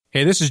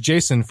Hey, this is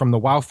Jason from the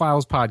WoW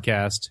Files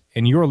podcast,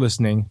 and you're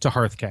listening to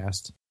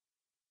Hearthcast.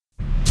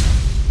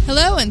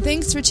 Hello, and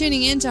thanks for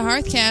tuning in to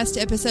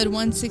Hearthcast, episode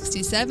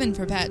 167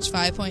 for patch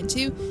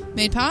 5.2,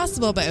 made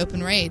possible by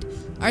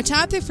OpenRaid. Our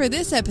topic for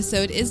this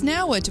episode is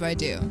Now What Do I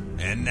Do?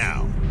 And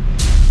now,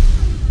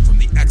 from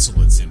the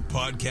Excellence in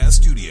Podcast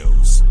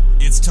Studios,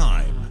 it's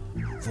time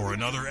for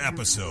another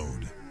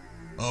episode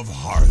of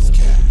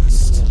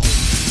Hearthcast.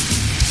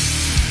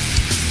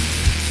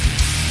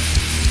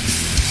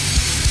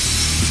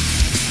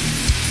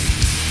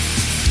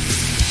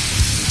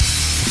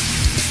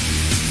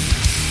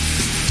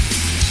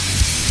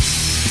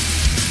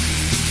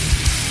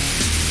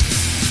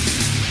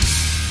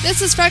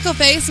 This is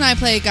Freckleface, and I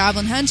play a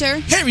Goblin Hunter.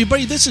 Hey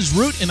everybody, this is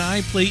Root, and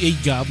I play a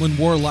Goblin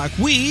Warlock.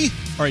 We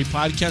are a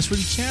podcast for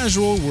the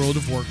casual World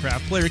of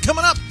Warcraft player.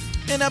 Coming up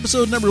in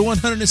episode number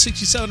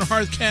 167 of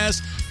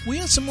Hearthcast, we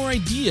have some more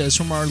ideas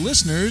from our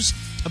listeners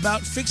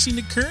about fixing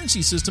the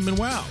currency system in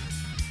WoW.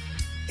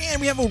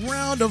 And we have a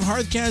round of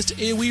Hearthcast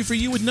AoE for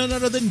you with none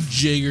other than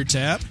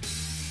Jaggertap.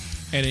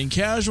 And in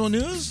casual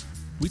news,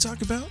 we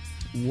talk about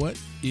what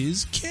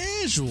is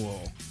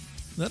casual.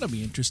 That'll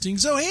be interesting.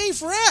 So, hey,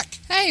 Freck!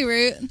 Hey,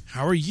 Root.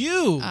 How are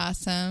you?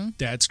 Awesome.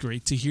 That's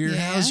great to hear.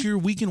 Yeah. How's your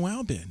week in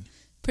WoW been?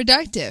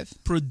 Productive.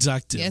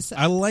 Yes.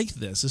 I like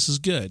this. This is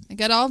good. I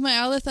got all of my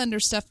Isle of Thunder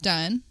stuff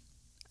done.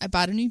 I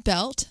bought a new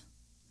belt.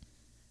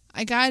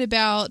 I got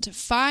about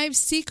 5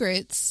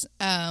 secrets,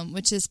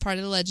 which is part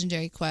of the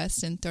legendary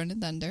quest in Throne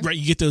and Thunder. Right,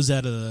 you get those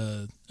out of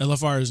the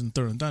LFRs in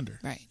Throne and Thunder.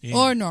 Right. Yeah.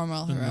 Or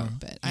normal heroic, normal.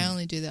 but I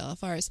only do the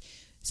LFRs.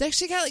 So I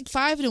actually got like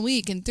 5 in a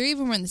week, and 3 of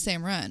them were in the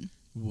same run.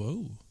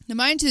 Whoa. Now,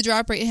 mind you, the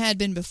drop rate had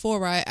been before,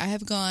 where I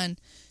have gone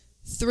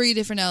 3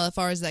 different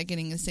LFRs without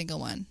getting a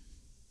single one.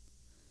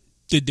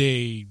 Did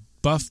they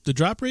buff the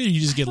drop rate, or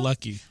you just get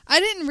lucky? I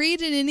didn't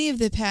read in any of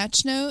the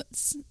patch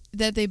notes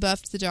that they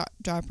buffed the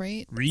drop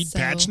rate. Read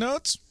patch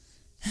notes?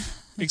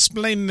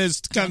 Explain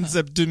this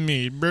concept to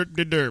me. Burp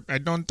de derp. I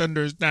don't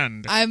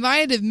understand. I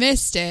might have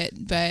missed it,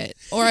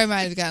 or I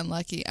might have gotten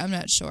lucky. I'm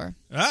not sure.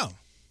 Oh.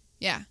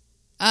 Yeah.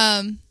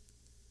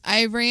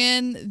 I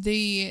ran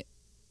the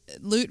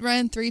loot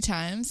run 3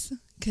 times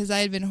because I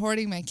had been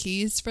hoarding my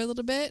keys for a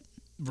little bit.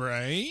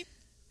 Right.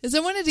 Because I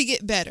wanted to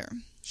get better.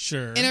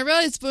 Sure. And I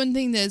realized one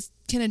thing that's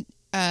kind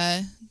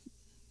of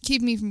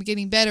keep me from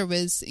getting better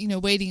was,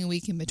 waiting a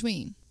week in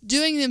between.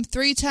 Doing them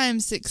 3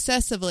 times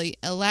successively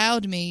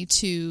allowed me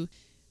to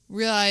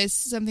realize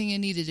something I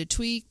needed to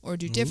tweak or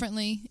do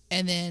differently,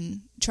 and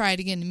then try it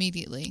again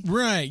immediately.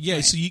 Right. Yeah.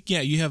 Right. So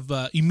you have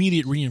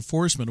immediate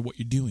reinforcement of what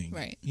you're doing.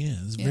 Right. Yeah.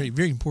 It's very,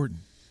 very important.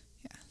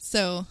 Yeah.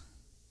 So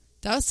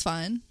that was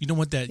fun. You don't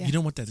want that. Yeah. You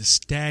don't want that to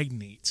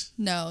stagnate.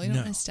 No, you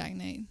don't want to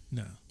stagnate.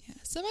 No. Yeah.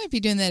 So I might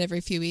be doing that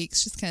every few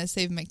weeks, just kind of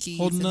saving my keys.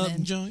 Holding and up,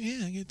 then John.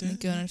 Yeah, I get that.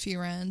 going on a few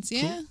runs.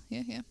 Yeah. Cool.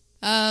 Yeah.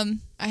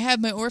 I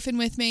have my orphan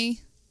with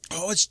me.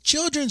 Oh, it's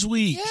Children's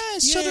Week. Yeah,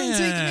 it's Children's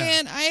Week,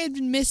 man. I had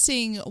been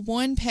missing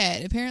one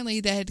pet. Apparently,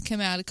 that had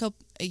come out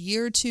a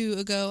year or 2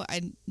 ago.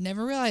 I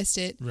never realized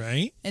it.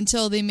 Right.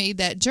 Until they made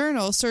that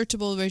journal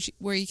searchable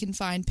where you can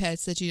find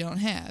pets that you don't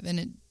have, and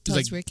it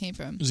tells where it came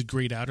from. Is it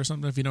grayed out or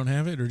something if you don't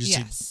have it, or just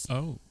yes?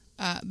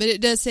 But it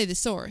does say the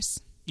source.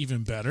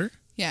 Even better.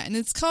 Yeah, and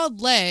it's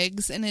called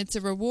Legs, and it's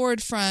a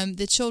reward from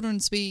the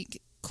Children's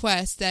Week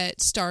quest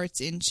that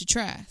starts in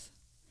Shattrath.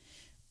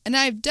 And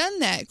I've done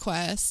that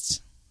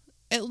quest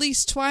at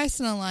least twice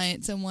in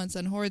Alliance and once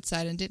on Horde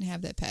side and didn't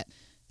have that pet.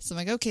 So I'm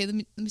like, okay, let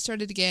me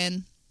start it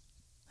again.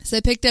 So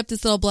I picked up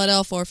this little blood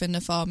elf orphan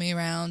to follow me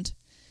around.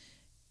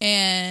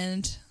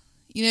 And,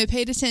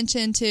 paid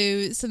attention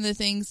to some of the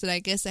things that I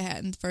guess I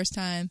hadn't the first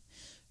time.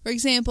 For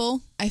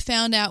example, I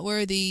found out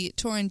where the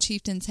Tauren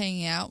chieftains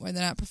hanging out, where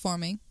they're not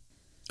performing.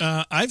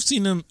 I've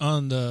seen them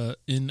in the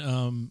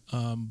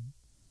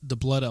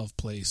Blood Elf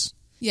place.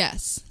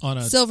 Yes. On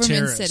a Silverman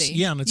terrace. City.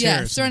 Yeah, on a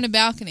terrace. Yes, they're on a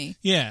balcony.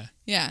 Yeah.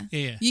 Yeah.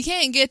 Yeah. You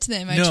can't get to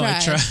them. I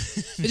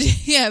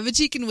tried. but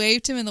you can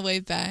wave to them and they'll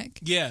wave back.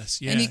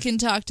 Yes, yeah. And you can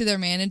talk to their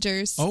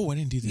managers. Oh, I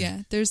didn't do that.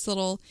 Yeah, there's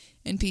little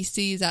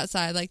NPCs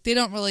outside. Like, they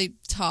don't really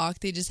talk.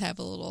 They just have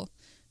a little,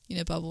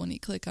 bubble when you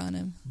click on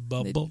them.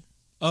 Bubble?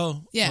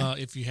 Yeah. Well,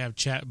 if you have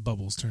chat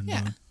bubbles turned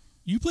Yeah. on.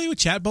 You play with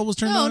chat bubbles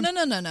turned on?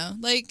 No.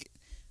 Like,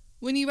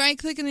 when you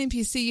right-click an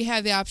NPC, you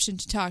have the option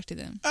to talk to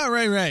them. Oh,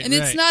 right. And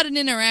it's not an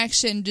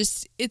interaction,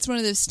 just it's one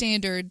of those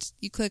standards.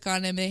 You click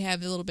on them, they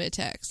have a little bit of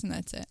text, and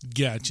that's it.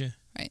 Gotcha.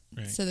 Right.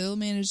 So the little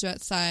manager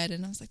outside,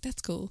 and I was like,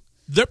 that's cool.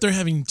 They're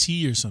having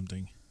tea or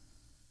something.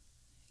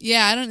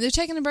 Yeah, they're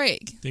taking a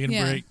break. Taking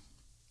a break.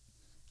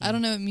 I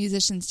don't know what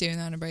musicians do when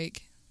they're on a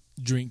break.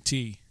 Drink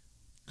tea.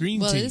 Green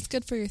tea. Well, it is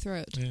good for your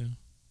throat.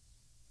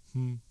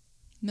 Yeah.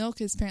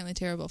 Milk is apparently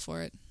terrible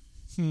for it.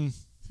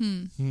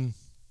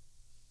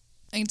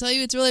 I can tell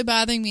you it's really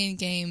bothering me in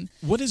game.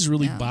 What is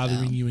really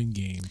bothering you in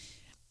game?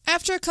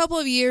 After a couple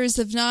of years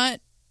of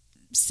not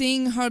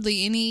seeing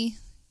hardly any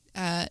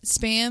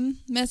spam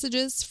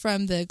messages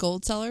from the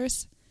gold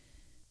sellers,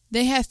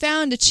 they have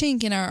found a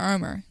chink in our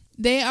armor.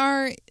 They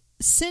are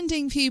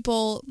sending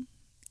people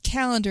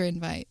calendar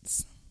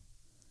invites.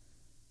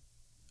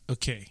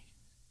 Okay.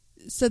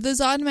 So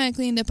those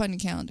automatically end up on your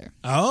calendar.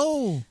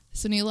 Oh.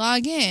 So when you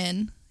log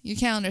in, your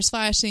calendar's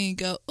flashing and you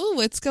go, "Oh,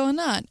 what's going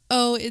on?"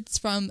 Oh, it's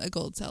from a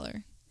gold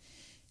seller.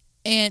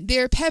 And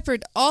they're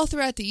peppered all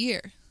throughout the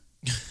year.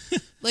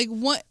 Like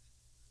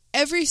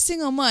every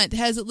single month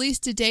has at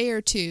least a day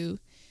or two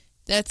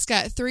that's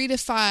got 3 to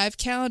 5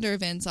 calendar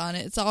events on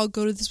it. It's all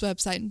go to this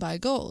website and buy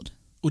gold.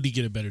 Would you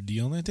get a better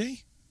deal on that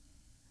day?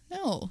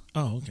 No.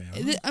 Oh,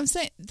 okay. I'm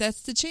saying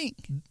that's the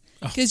chink.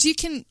 Because you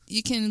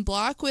can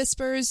block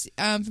whispers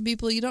from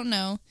people you don't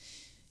know.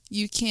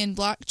 You can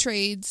block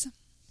trades.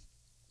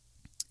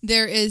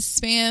 There is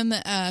spam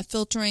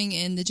filtering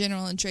in the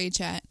general and trade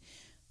chat,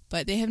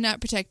 but they have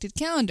not protected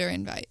calendar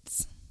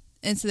invites.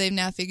 And so they've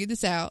now figured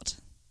this out.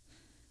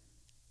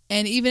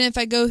 And even if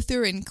I go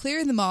through and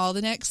clear them all,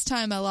 the next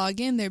time I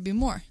log in, there'd be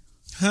more.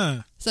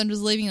 Huh. So I'm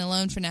just leaving it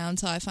alone for now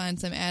until I find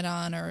some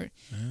add-on. Or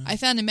I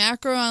found a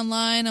macro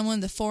online on one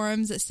of the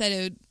forums that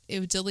said it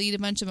would delete a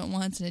bunch of them at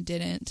once, and it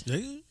didn't.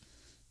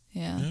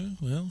 Yeah.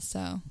 Well,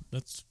 so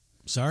that's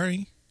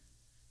sorry.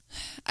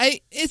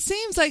 It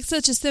seems like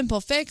such a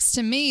simple fix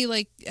to me,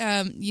 like,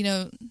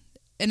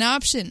 an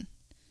option.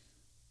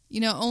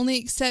 Only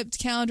accept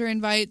calendar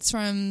invites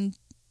from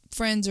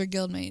friends or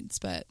guildmates,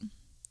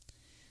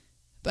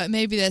 but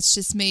maybe that's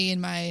just me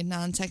and my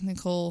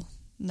non-technical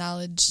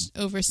knowledge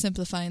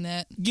oversimplifying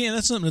that. Yeah,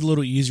 that's something a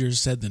little easier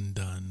said than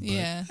done. But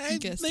yeah, I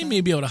guess they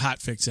may be able to hot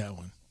fix that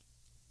one.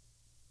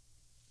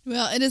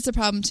 Well, it is a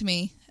problem to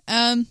me.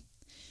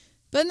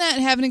 But in that,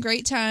 having a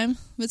great time.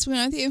 What's going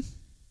on with you?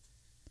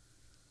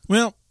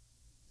 Well,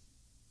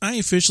 I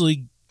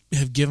officially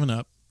have given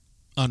up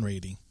on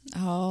raiding.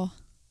 Oh,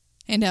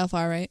 and how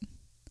far, right?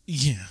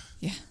 Yeah.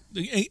 Yeah.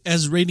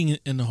 As raiding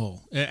in the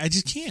whole. I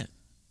just can't.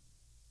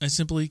 I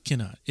simply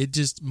cannot. It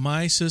just,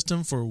 my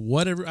system for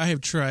whatever, I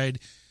have tried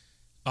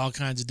all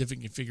kinds of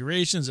different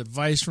configurations,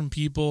 advice from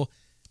people.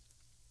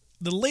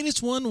 The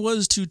latest one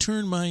was to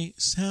turn my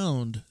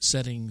sound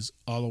settings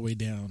all the way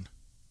down.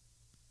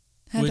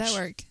 How'd that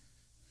work?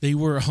 They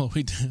were all the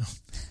way down.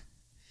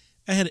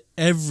 I had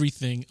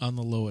everything on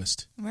the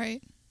lowest.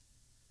 Right.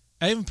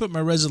 I even put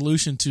my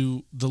resolution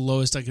to the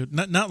lowest I could.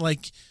 Not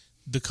like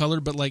the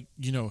color, but like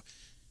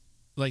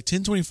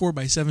 1024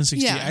 by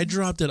 760. Yeah. I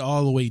dropped it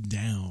all the way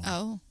down.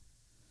 Oh.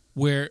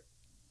 Where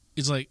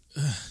it's like,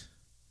 I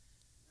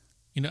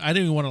didn't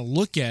even want to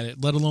look at it,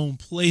 let alone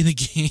play the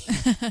game.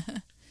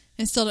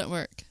 It still didn't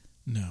work.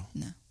 No.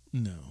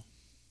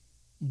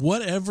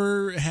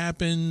 Whatever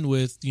happened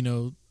with,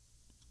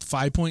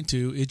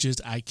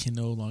 5.2, I can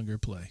no longer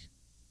play.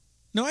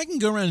 No, I can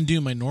go around and do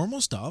my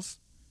normal stuff.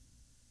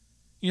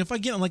 If I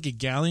get on like a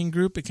galleon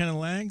group, it kind of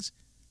lags.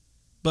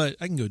 But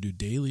I can go do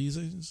dailies.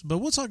 But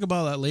we'll talk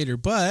about that later.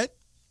 But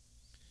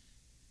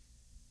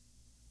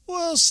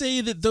we'll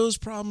say that those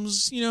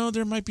problems,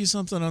 there might be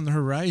something on the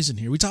horizon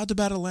here. We talked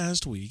about it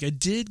last week. I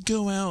did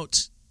go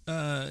out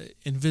and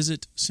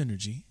visit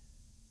Synergy.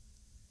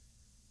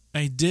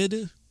 I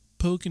did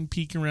poke and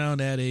peek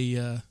around at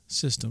a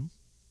system.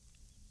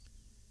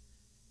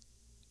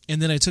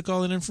 And then I took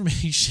all that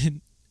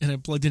information and I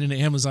plugged it into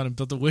Amazon and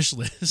built a wish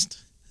list.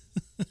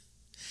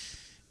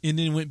 And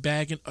then went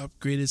back and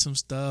upgraded some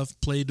stuff,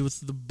 played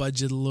with the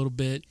budget a little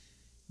bit,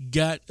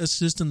 got a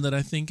system that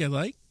I think I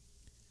like,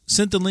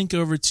 sent the link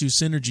over to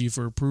Synergy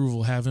for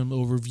approval, have him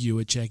overview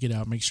it, check it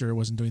out, make sure it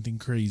wasn't doing anything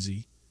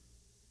crazy.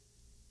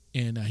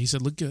 And he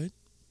said, look good.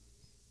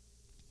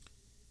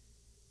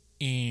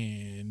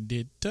 And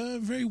it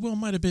very well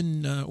might have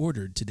been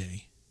ordered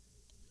today.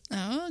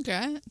 Oh,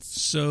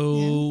 congrats.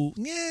 So,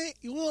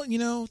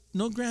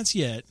 no grants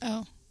yet.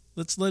 Oh.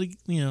 Let's let it,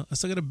 I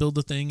still got to build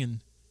the thing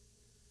and,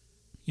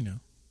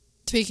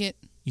 tweak it.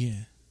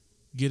 Yeah.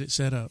 Get it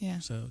set up. Yeah.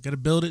 So, got to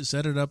build it,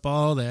 set it up,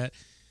 all that.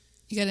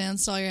 You got to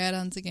install your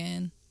add-ons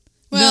again.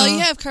 Well, you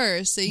have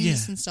Curse, so you can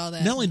just install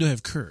that. Not only do I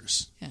have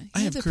Curse, I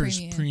have Curse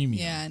Premium.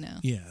 Yeah, I know.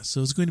 Yeah,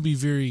 so it's going to be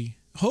very,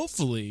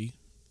 hopefully,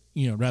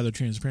 rather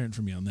transparent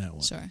for me on that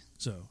one. Sure.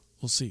 So,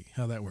 we'll see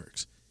how that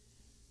works.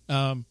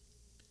 I'm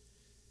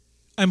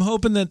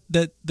hoping that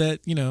it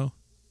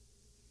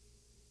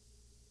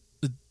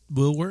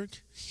will work,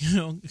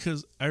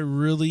 because I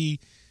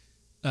really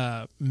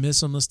miss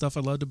some of the stuff I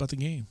loved about the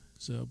game.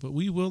 So, but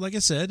we will, like I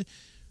said,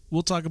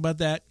 we'll talk about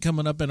that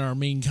coming up in our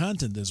main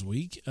content this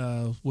week.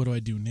 What do I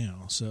do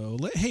now? So,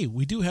 hey,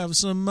 we do have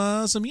some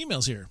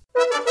emails here.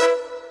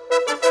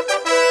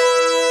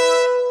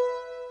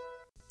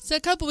 So a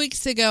couple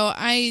weeks ago,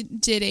 I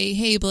did a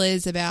Hey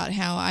Blizz about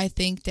how I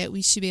think that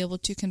we should be able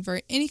to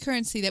convert any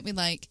currency that we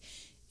like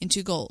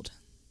into gold.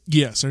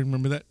 Yes, I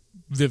remember that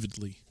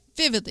vividly.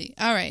 Vividly.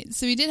 All right.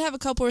 So we did have a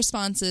couple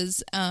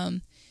responses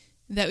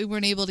that we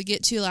weren't able to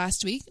get to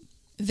last week.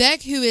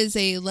 Vec, who is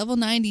a level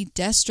 90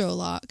 Destro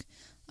lock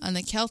on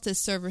the Keltis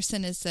server,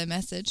 sent us a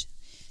message.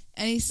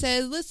 And he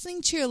said,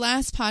 listening to your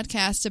last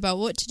podcast about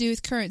what to do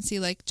with currency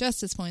like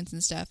justice points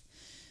and stuff,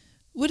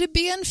 would it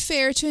be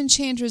unfair to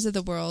enchanters of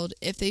the world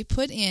if they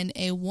put in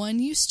a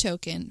one-use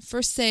token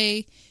for,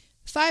 say,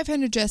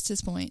 500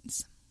 justice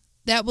points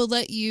that will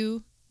let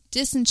you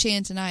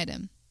disenchant an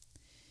item?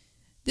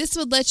 This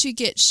would let you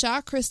get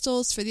shot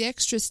crystals for the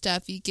extra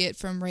stuff you get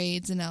from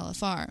raids and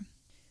LFR.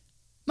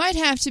 Might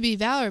have to be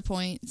Valor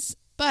points,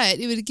 but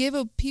it would give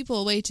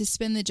people a way to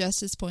spend the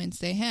Justice points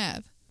they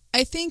have.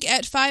 I think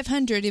at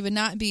 500 it would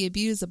not be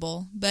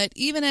abusable, but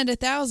even at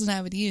 1,000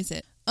 I would use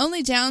it.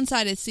 Only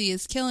downside I see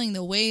is killing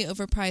the way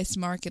overpriced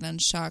market on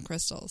shot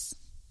crystals.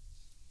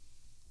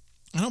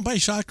 I don't buy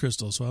shot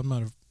crystals, so I'm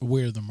not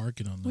aware of the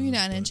market on those. Well, you're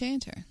not an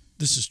enchanter.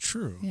 This is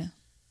true. Yeah.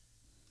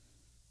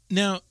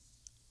 Now,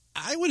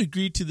 I would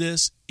agree to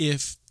this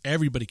if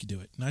everybody could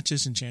do it, not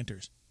just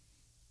enchanters.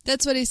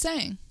 That's what he's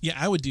saying. Yeah,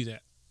 I would do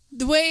that.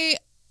 The way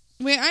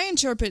I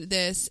interpret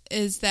this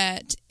is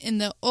that in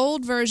the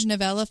old version of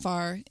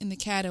LFR, in the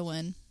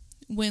Cadouin,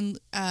 when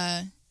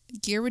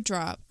gear would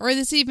drop, or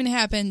this even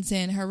happens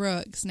in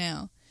Heroics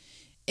now,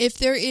 if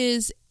there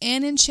is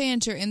an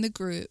enchanter in the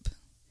group,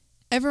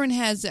 everyone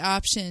has the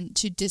option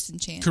to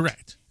disenchant.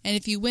 Correct. And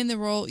if you win the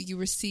roll, you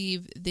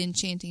receive the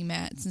enchanting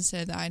mats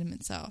instead of the item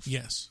itself.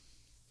 Yes.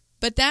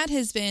 But that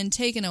has been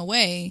taken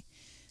away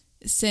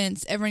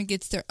since everyone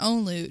gets their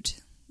own loot,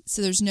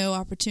 so there's no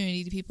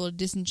opportunity to people to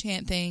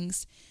disenchant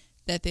things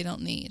that they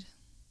don't need.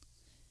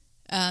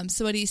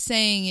 So what he's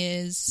saying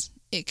is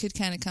it could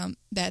kind of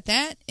combat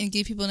that and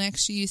give people an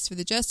extra use for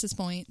the Justice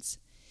points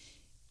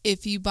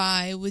if you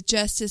buy with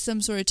Justice some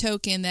sort of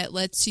token that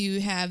lets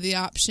you have the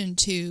option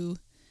to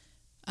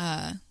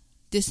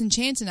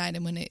disenchant an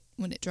item when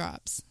it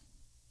drops.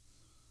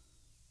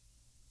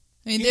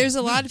 I mean, there's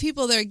a lot of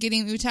people that are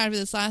getting, we talked about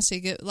this last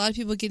week, a lot of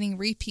people getting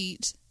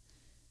repeat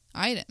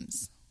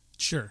items.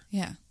 Sure.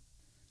 Yeah.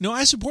 No,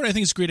 I support it. I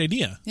think it's a great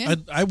idea. Yeah.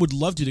 I would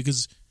love to,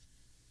 because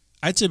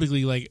I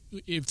typically, like,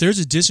 if there's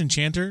a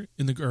disenchanter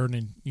in the, or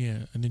an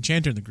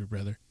enchanter in the group,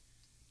 rather,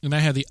 and I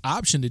have the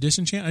option to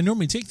disenchant, I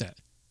normally take that.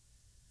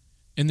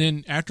 And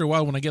then after a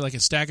while, when I get like a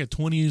stack of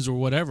 20s or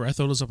whatever, I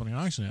throw those up on the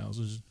auction house.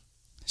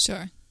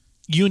 Sure.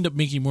 You end up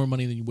making more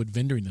money than you would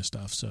vendoring this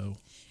stuff, so.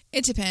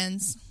 It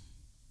depends.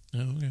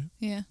 Oh, okay.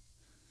 Yeah.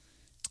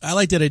 I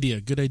like that idea.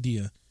 Good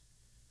idea.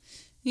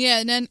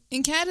 Yeah, and then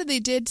in Canada they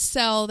did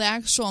sell the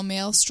actual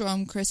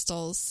Maelstrom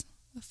crystals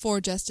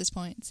for Justice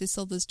points. They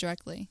sold those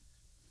directly.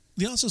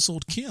 They also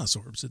sold Chaos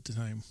Orbs at the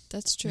time.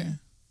 That's true. Yeah.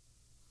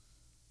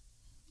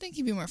 I think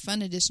it'd be more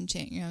fun to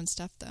disenchant your own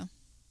stuff, though.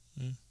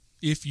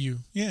 If you,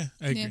 I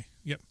agree. Yeah.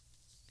 Yep.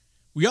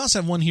 We also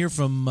have one here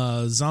from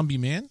Zombie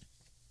Man.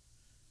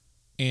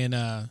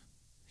 And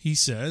he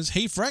says,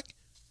 "Hey, Freck,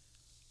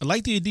 I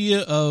like the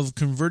idea of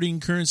converting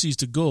currencies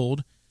to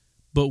gold,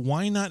 but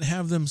why not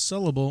have them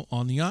sellable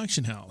on the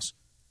auction house?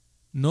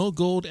 No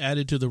gold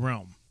added to the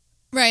realm."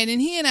 Right,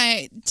 and he and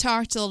I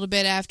talked a little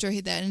bit after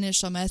that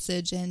initial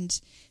message, and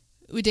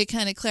we did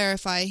kind of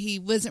clarify he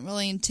wasn't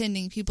really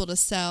intending people to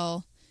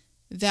sell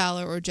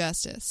Valor or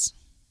Justice.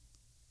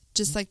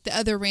 Just like the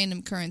other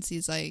random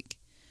currencies, like,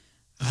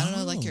 I don't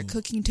know, like your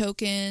cooking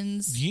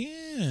tokens.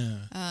 Yeah.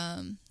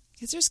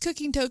 Because there's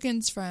cooking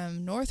tokens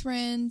from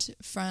Northrend,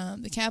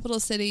 from the capital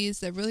cities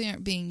that really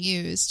aren't being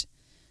used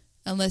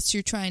unless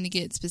you're trying to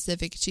get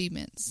specific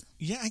achievements.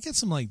 Yeah, I got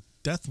some, like,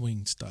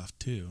 Deathwing stuff,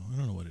 too. I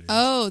don't know what it is.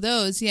 Oh,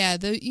 those, yeah.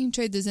 You can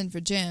trade those in for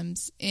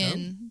gems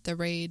in the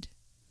raid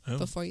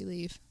before you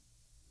leave.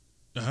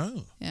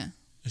 Oh. Yeah.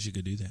 I should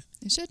go do that.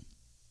 You should.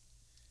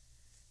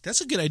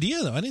 That's a good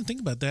idea, though. I didn't think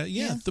about that.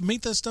 Yeah, to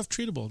make that stuff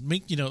treatable.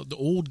 Make, the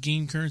old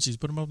game currencies,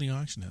 put them up in the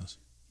auction house.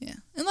 Yeah.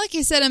 And like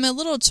you said, I'm a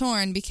little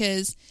torn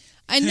because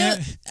I know...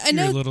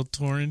 You're a little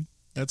torn.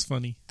 That's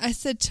funny. I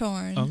said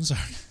torn. Oh, I'm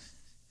sorry.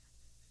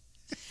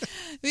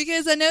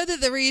 Because I know that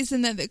the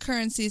reason that the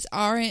currencies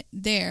aren't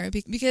there,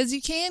 because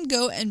you can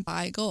go and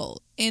buy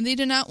gold. And they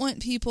do not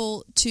want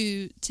people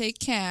to take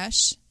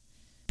cash,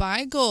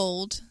 buy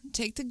gold,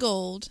 take the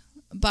gold,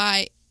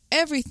 buy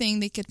everything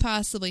they could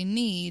possibly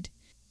need,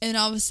 and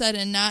all of a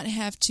sudden not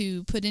have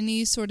to put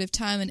any sort of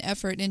time and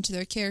effort into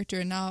their character,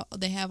 and now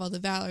they have all the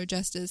Valor,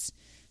 Justice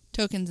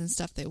tokens and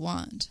stuff they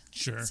want.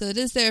 Sure. So it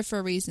is there for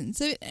a reason.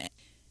 So,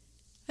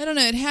 I don't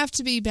know, it'd have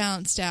to be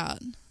balanced out.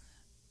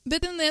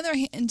 But then on the other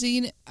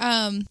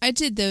hand, I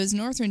did those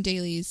Northrend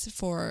dailies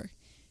for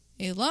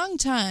a long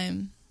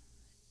time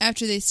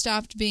after they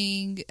stopped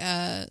being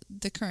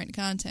the current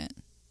content.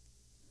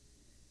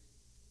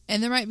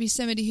 And there might be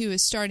somebody who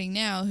is starting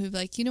now who's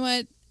like, you know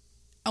what?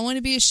 I want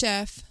to be a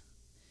chef.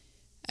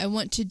 I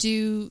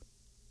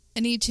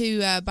need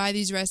to buy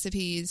these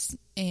recipes,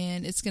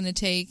 and it's going to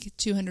take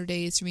 200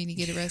 days for me to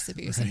get a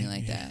recipe or something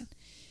like that.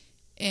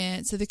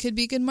 And so there could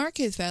be a good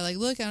market for that. Like,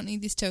 look, I don't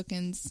need these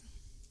tokens.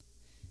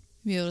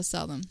 Be able to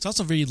sell them. It's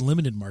also a very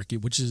limited market,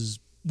 which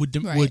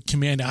would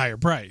command a higher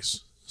price.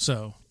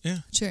 So, yeah.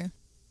 True.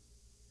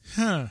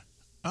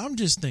 I'm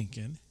just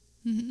thinking,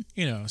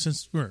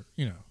 since we're,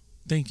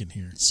 thinking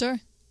here. Sure.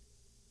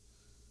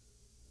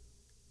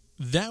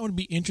 That would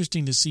be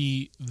interesting to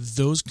see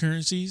those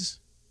currencies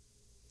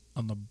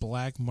on the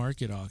black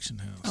market auction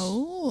house.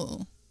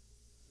 Oh.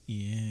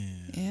 Yeah.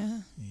 Yeah.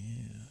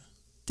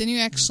 Then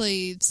you're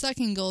actually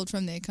sucking gold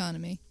from the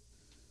economy.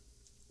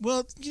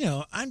 Well,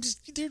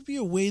 there'd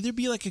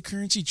be like a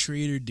currency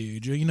trader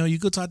dude. You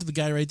go talk to the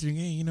guy right there.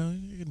 Hey,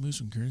 I could move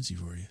some currency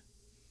for you.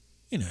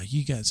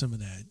 you got some of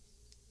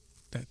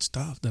that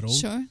stuff, that old.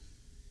 Sure.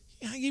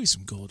 Yeah, I gave you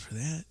some gold for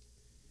that. And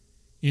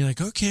you're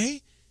like,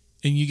 okay.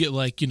 And you get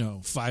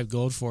 5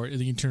 gold for it, and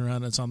then you turn around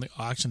and it's on the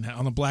auction house,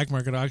 on the black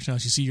market auction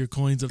house. You see your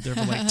coins up there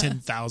for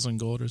 10,000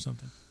 gold or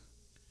something.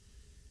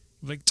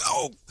 You're like,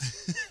 oh.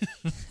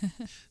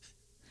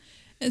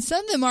 And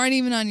some of them aren't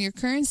even on your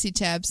currency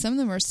tab. Some of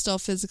them are still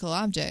physical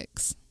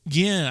objects.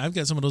 Yeah, I've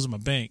got some of those in my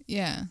bank.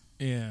 Yeah.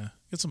 Yeah.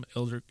 Got some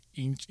elder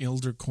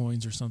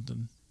coins or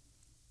something.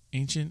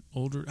 Ancient,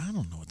 older, I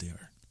don't know what they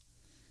are.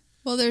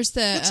 Well, there's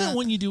the... What's that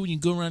one you do when you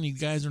go around and you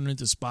guys are underneath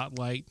the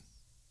spotlight?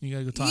 You got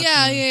to go talk to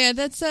them. Yeah.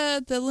 That's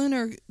the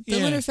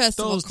Lunar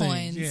Festival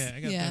coins. Yeah, I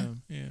got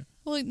them. Yeah.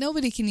 Well,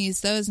 nobody can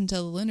use those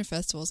until the Lunar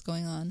Festival's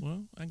going on.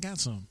 Well, I got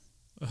some.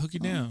 I'll hook you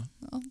down.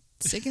 Well,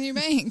 stick in your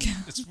bank.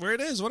 That's where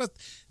it is.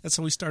 That's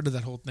how we started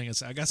that whole thing. I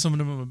said, I got some of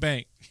them in my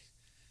bank.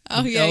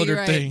 Oh, yeah, elder you're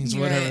right. things,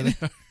 You're whatever right.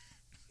 they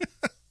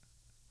are.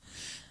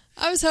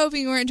 I was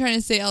hoping you weren't trying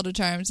to say Elder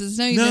Charms. There's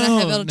no, you do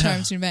not have Elder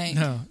Charms in your bank.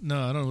 No,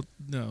 I don't.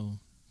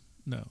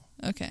 No.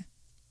 Okay.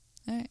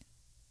 All right.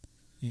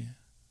 Yeah.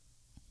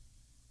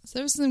 So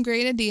there was some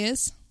great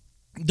ideas.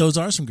 Those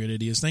are some great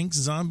ideas. Thanks,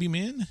 Zombie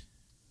Man.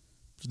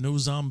 There's no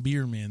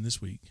Zombie Man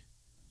this week.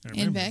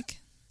 And Vec.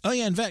 Oh,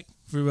 yeah, and Vec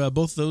for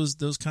both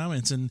those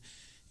comments. And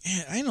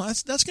yeah, I know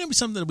that's going to be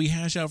something that we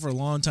hash out for a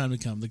long time to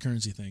come, the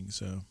currency thing.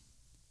 So,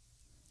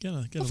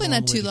 hopefully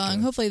not too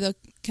long. Hopefully they'll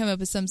come up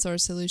with some sort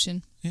of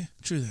solution. Yeah,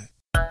 true that.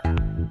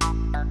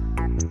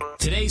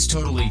 Today's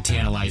totally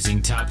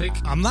tantalizing topic.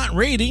 I'm not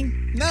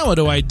raiding. Now what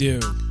do I do?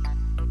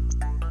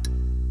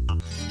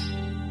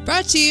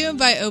 Brought to you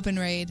by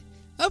OpenRaid.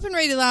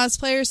 OpenRaid allows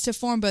players to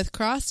form both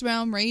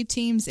cross-realm raid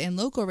teams and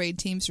local raid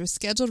teams for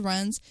scheduled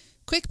runs,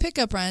 quick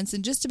pickup runs,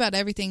 and just about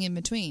everything in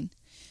between.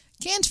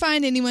 Can't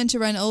find anyone to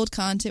run old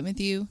content with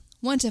you?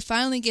 Want to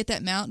finally get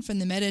that mount from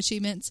the meta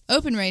achievements?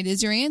 OpenRaid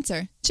is your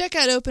answer. Check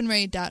out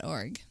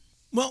openraid.org.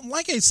 Well,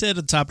 like I said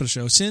at the top of the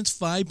show, since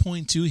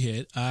 5.2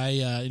 hit,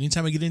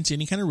 anytime I get into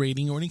any kind of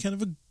raiding or any kind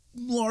of a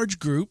large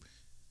group,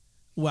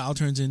 WoW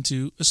turns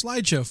into a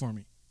slideshow for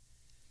me.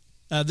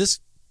 This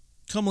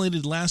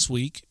culminated last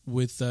week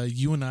with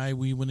you and I.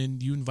 We went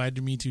in. You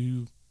invited me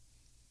to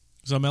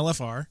some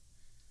LFR.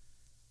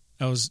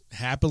 I was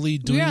happily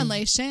doing. We were on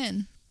Lei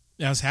Shen.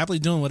 I was happily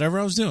doing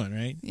whatever I was doing.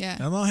 Right. Yeah.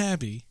 I'm all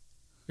happy.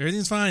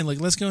 Everything's fine. Like,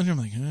 let's go in here. I'm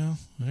like, oh,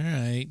 all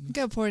right.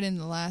 Got poured in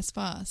the last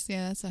boss.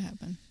 Yeah, that's what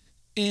happened.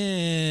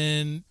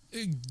 And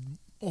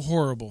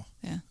horrible.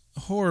 Yeah.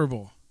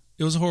 Horrible.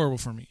 It was horrible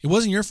for me. It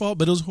wasn't your fault,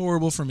 but it was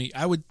horrible for me.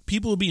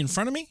 People would be in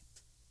front of me,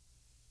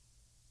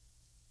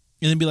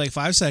 and then be like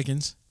 5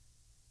 seconds,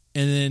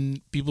 and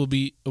then people would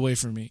be away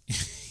from me.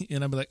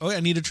 And I'd be like, oh, I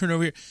need to turn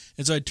over here.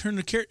 And so I'd turn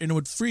the character, and it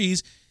would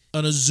freeze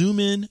on a zoom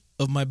in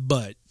of my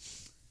butt.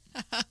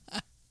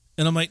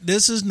 And I'm like,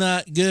 this is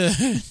not good.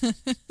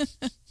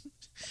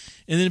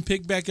 And then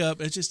pick back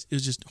up. It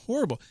was just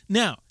horrible.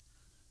 Now,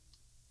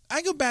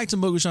 I go back to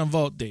Mogoshan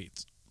Vault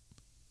dates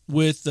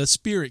with the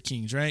Spirit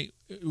Kings, right?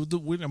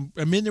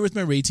 I'm in there with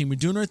my raid team. We're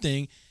doing our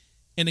thing,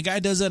 and the guy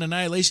does that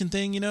annihilation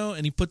thing,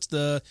 and he puts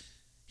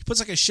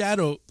like a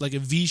shadow, like a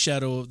V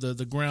shadow of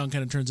the ground,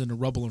 kind of turns into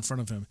rubble in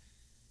front of him,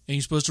 and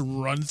you're supposed to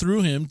run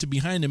through him to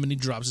behind him, and he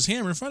drops his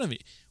hammer in front of you.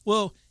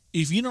 Well,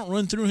 if you don't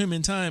run through him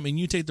in time and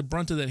you take the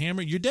brunt of that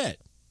hammer, you're dead.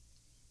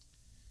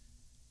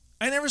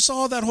 I never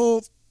saw that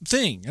whole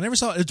thing. I never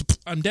saw it.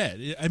 I'm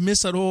dead. I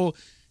missed that whole,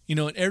 and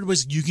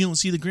everybody's, you can't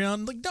see the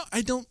ground. I'm like, no,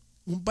 I don't.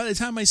 By the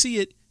time I see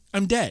it,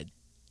 I'm dead.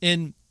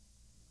 And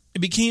it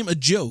became a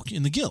joke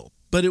in the guild.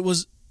 But it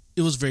was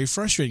very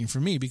frustrating for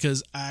me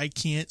because I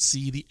can't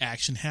see the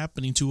action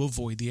happening to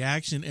avoid the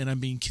action, and I'm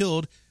being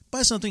killed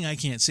by something I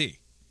can't see.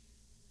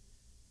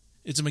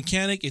 It's a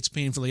mechanic. It's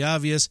painfully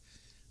obvious.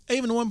 I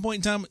even at one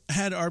point in time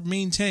had our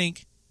main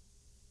tank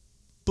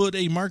put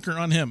a marker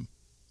on him.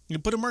 You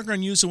put a marker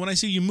on you, so when I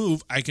see you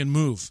move, I can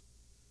move.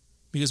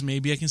 Because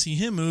maybe I can see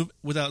him move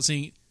without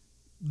seeing.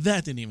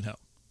 That didn't even help.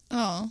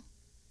 Oh.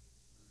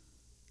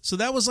 So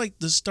that was like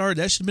the start.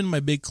 That should have been my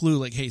big clue.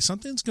 Like, hey,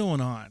 something's going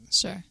on.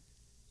 Sure.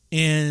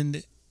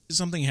 And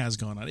something has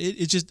gone on.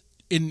 It just.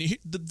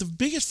 The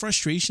biggest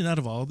frustration out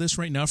of all of this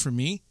right now for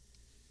me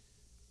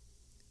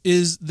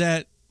is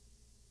that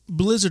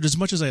Blizzard, as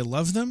much as I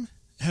love them,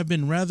 have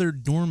been rather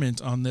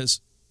dormant on this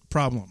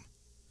problem.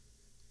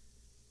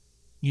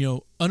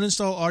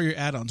 Uninstall all your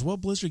add-ons. Well,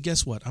 Blizzard,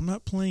 guess what? I'm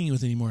not playing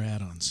with any more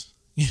add-ons.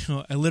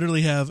 I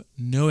literally have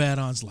no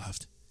add-ons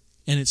left,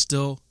 and it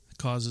still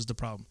causes the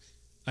problem.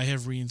 I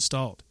have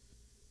reinstalled.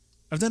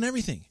 I've done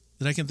everything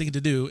that I can think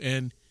to do,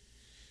 and,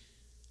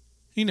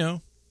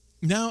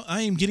 now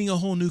I am getting a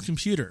whole new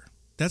computer.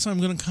 That's how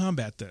I'm going to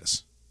combat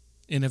this.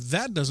 And if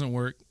that doesn't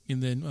work,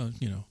 and then,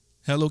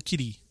 Hello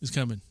Kitty is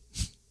coming.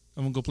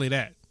 I'm going to go play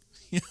that.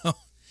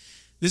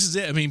 This is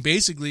it. I mean,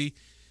 basically,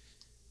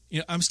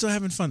 I'm still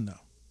having fun, though.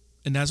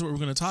 And that's what we're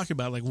going to talk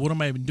about. Like, what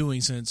am I been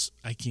doing since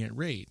I can't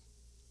raid?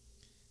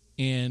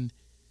 And,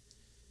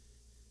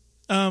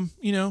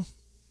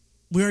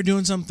 we are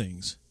doing some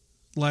things.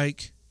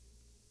 Like,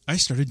 I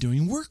started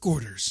doing work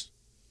orders.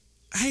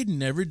 I had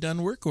never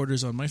done work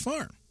orders on my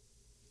farm.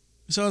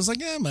 So I was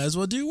like, yeah, I might as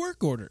well do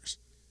work orders.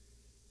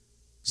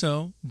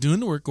 So doing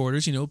the work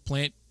orders,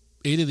 plant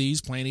 8 of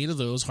these, plant 8 of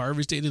those,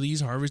 harvest 8 of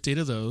these, harvest 8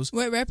 of those.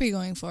 What rep are you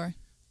going for?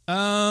 What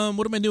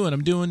am I doing?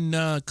 I'm doing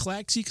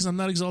Claxy because I'm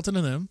not exalted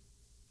on them.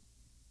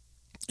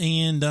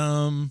 And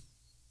them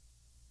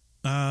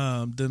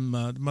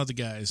other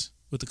guys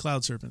with the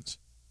Cloud Serpents.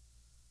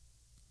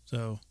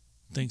 So,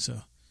 I think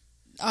so.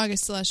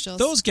 August Celestials.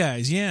 Those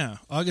guys, yeah.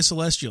 August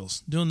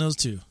Celestials. Doing those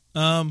two.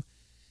 And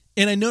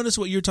I noticed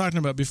what you were talking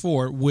about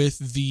before with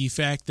the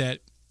fact that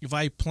if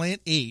I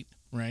plant 8,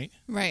 right?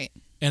 Right.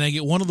 And I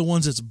get one of the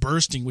ones that's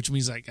bursting, which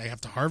means I have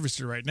to harvest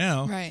it right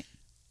now. Right.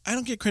 I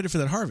don't get credit for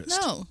that harvest.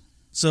 No.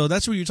 So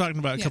that's what you were talking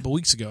about a couple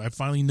weeks ago. I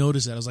finally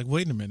noticed that. I was like,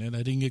 wait a minute.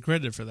 I didn't get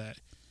credit for that.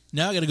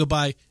 Now I got to go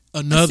buy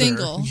another. A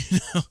single.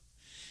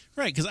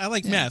 Right, because I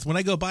like math. When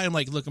I go buy, I'm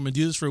like, look, I'm going to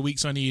do this for a week,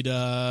 so I need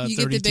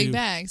 32. You get the big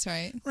bags,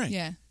 right? Right.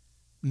 Yeah.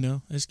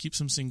 No, I just keep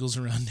some singles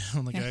around now.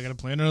 I'm like, I got to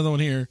plant another one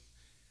here.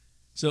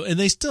 So, and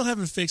they still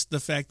haven't fixed the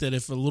fact that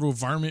if a little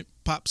varmint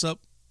pops up,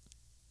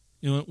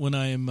 when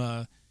I am...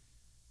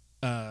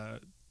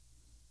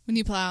 when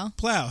you plow.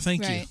 Plow,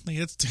 thank right. you.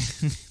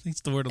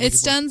 That's the word I'm It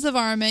stuns the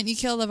varmint. You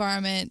kill the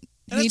varmint.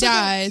 He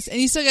dies,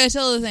 and you still got to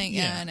till the thing.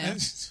 Yeah, I know.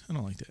 I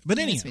don't like that. But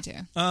anyway, me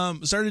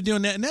too. Started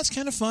doing that, and that's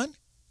kind of fun.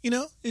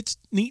 It's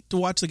neat to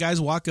watch the guys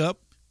walk up.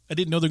 I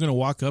didn't know they're going to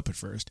walk up at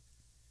first.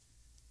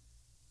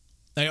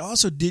 I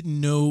also didn't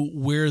know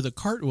where the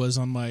cart was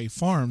on my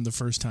farm the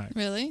first time.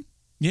 Really?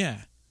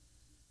 Yeah.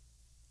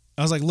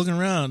 I was like looking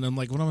around, and I'm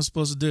like, what am I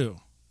supposed to do?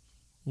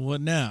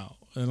 What now?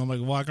 And I'm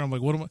like walking, I'm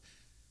like,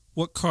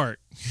 what cart?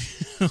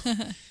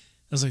 I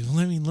was like,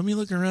 let me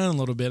look around a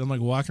little bit. I'm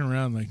like walking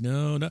around, I'm like,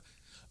 no.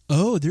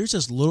 Oh, there's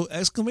this little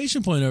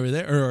exclamation point over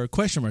there, or a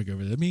question mark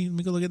over there. Let me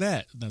go look at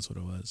that. And that's what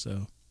it was.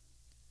 So,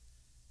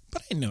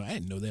 but I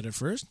didn't know that at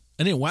first.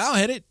 I didn't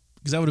wowhead it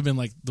because that would have been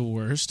like the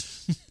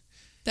worst.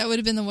 That would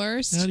have been the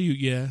worst. How do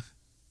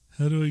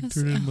I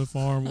turn in my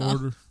farm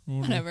order?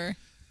 Whatever.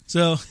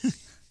 So,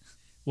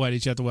 why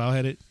did you have to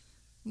wowhead it?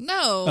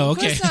 No, oh,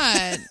 okay. Of course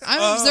not.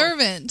 I'm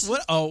observant.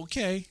 What? Oh,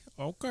 okay,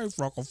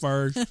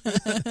 Frocklefurge.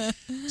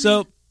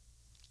 So.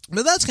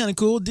 But that's kind of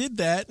cool. Did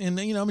that, and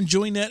I'm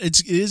enjoying that.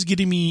 It is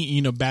getting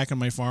me, back on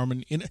my farm,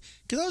 and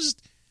because I was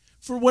just,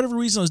 for whatever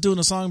reason, I was doing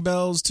the song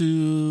bells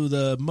to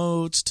the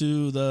moats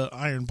to the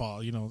iron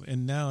ball,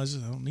 and now I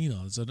don't need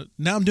all this. So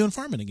now I'm doing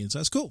farming again, so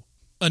that's cool.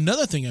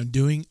 Another thing I'm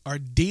doing are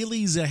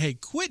dailies that I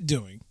had quit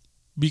doing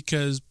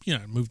because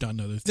I moved on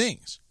to other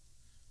things.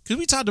 Because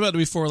we talked about it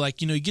before,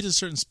 like you get to a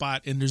certain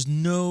spot and there's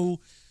no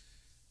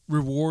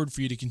reward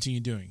for you to continue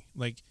doing,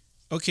 like.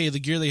 Okay, the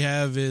gear they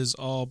have is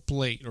all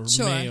plate or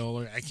mail,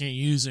 or I can't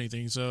use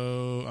anything,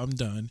 so I'm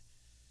done.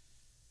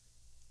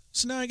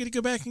 So now I got to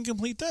go back and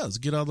complete those,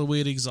 get all the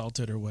way to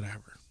Exalted or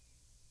whatever.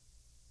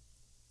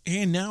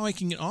 And now I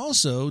can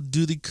also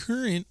do the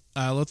current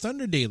Isle of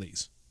Thunder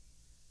dailies.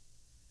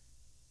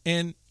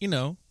 And,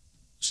 do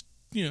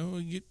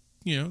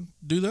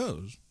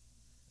those.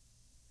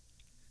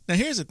 Now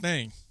here's the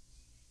thing.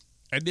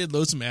 I did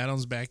load some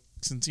add-ons back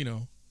since,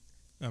 I'm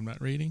not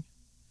reading.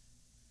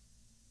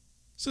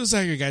 So the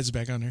Zagger Guide's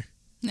back on there.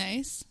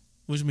 Nice.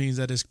 Which means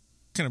I just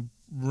kind of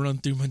run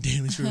through my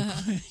dailies real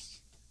quick.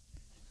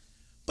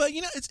 But,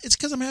 it's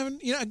because I'm having,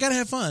 I got to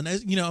have fun.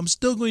 I'm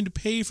still going to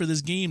pay for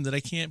this game that I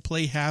can't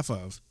play half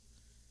of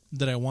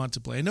that I want to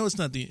play. I know it's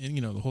not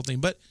the whole thing,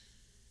 but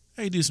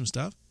I do some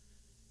stuff.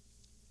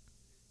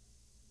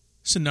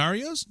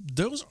 Scenarios,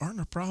 those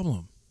aren't a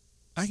problem.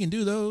 I can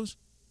do those.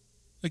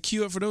 I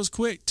queue up for those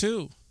quick,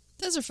 too.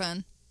 Those are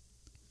fun.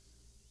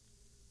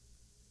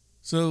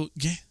 So,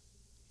 yeah.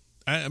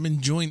 I'm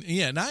enjoying,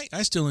 and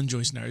I still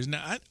enjoy scenarios.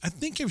 Now, I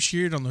think I've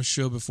shared on the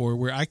show before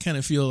where I kind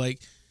of feel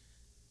like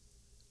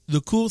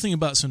the cool thing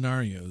about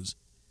scenarios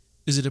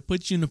is that it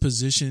puts you in a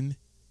position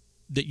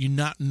that you're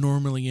not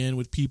normally in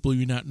with people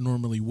you're not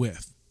normally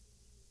with.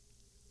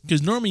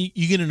 Because normally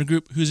you get in a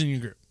group, who's in your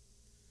group?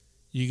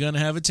 You're going to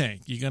have a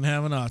tank. You're going to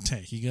have an off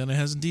tank. You're going to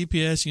have some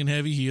DPS. You're going to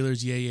have your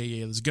healers.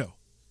 Yeah, let's go.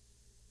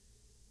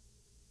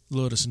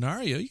 Load a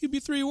scenario, you could be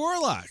 3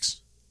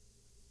 warlocks.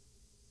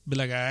 Be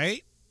like, all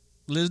right.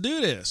 Let's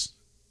do this.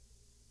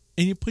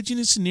 And you put you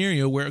in a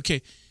scenario where,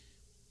 okay,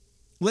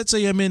 let's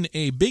say I'm in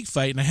a big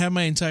fight and I have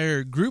my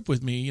entire group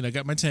with me. I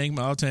got my tank,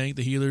 my auto tank,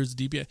 the healers,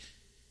 the DPS.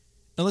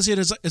 And let's say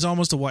it's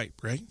almost a wipe,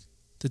 right?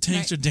 The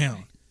tanks are down.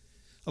 Right.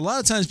 A lot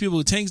of times people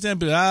with tanks down,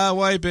 but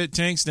wipe it,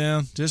 tanks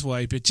down, just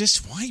wipe it.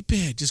 Just wipe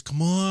it. Just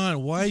come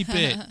on, wipe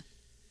it.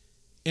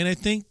 And I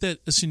think that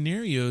a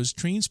scenarios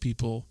trains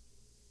people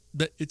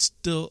that it's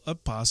still a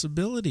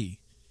possibility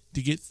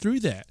to get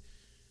through that.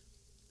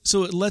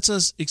 So it lets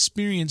us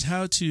experience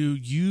how to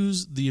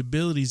use the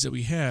abilities that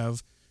we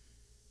have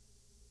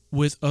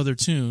with other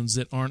tunes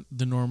that aren't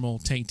the normal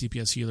tank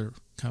DPS healer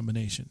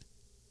combination.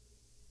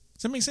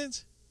 Does that make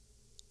sense?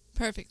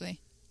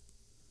 Perfectly.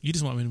 You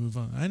just want me to move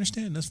on. I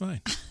understand. That's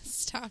fine.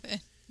 Stop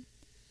it.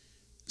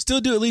 Still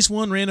do at least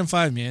one random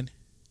 5, man.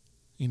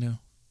 And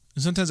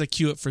sometimes I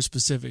queue up for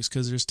specifics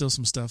because there's still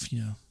some stuff,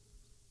 Yeah,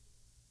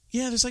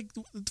 there's like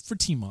for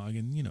T-Mog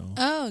and,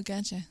 Oh,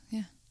 gotcha.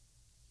 Yeah.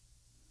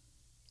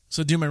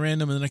 So I do my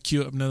random, and then I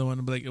queue up another one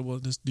and be like, well,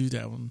 let's do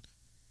that one.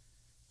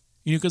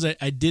 You know, because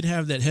I did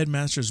have that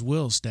Headmaster's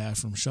Will staff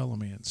from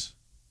Charlemagne's.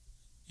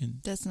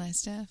 That's nice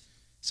stuff.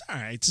 It's all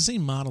right. It's the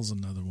same model as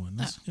another one.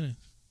 But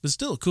it's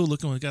still a cool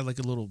looking one. It's got like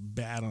a little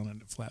bat on it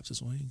that flaps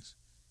its wings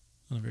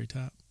on the very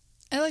top.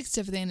 I like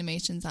stuff with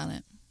animations on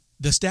it.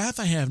 The staff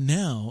I have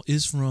now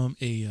is from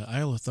a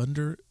Isle of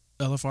Thunder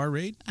LFR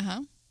raid.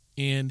 Uh-huh.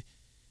 And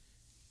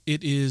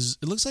it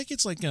looks like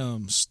it's like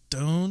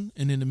stone,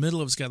 and in the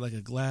middle of it's got like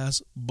a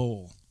glass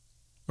bowl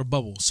or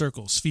bubble,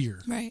 circle,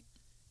 sphere. Right.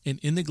 And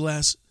in the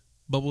glass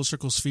bubble,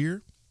 circle,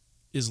 sphere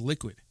is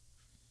liquid.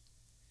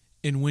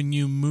 And when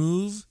you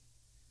move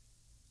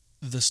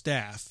the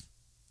staff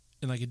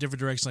in like a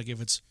different direction, like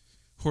if it's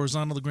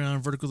horizontal to the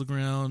ground, vertical to the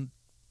ground,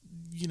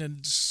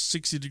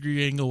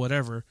 60-degree angle,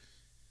 whatever,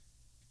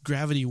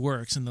 gravity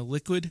works, and the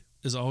liquid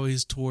is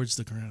always towards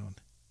the ground.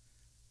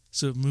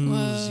 So it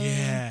moves. Whoa.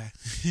 Yeah.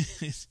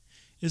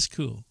 It's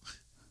cool.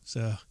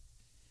 So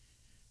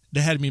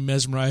that had me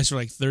mesmerized for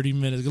like 30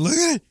 minutes. Look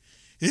at it.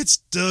 It's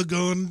still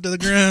going to the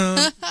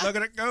ground. Look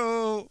at it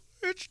go.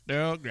 It's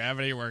still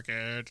gravity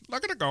working.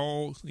 Look at it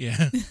go.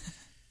 Yeah.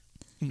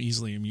 I'm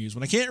easily amused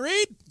when I can't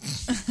read.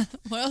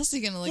 What else are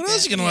you going to look at? What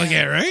else are you going to look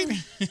at, right?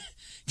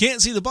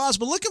 Can't see the boss,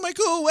 but look at my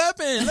cool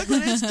weapon. Look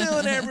what it's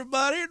doing,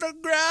 everybody. The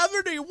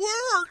gravity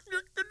works.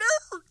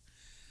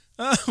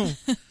 Oh.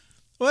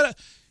 What?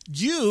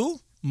 You,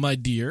 my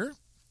dear,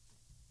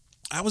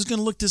 I was going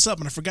to look this up,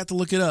 and I forgot to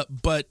look it up,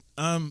 but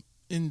I'm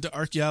into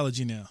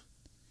archaeology now.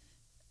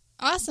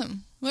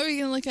 Awesome. What were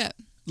you going to look up?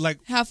 Like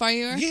how far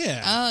you are?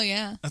 Yeah. Oh,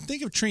 yeah. I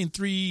think I've trained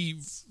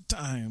 3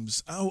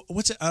 times. Oh,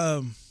 what's it?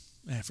 I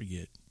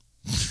forget.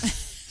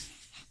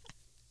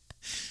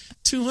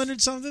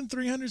 200 something,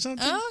 300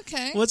 something. Oh,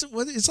 okay. What?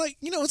 It's like,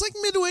 it's like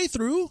midway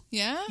through.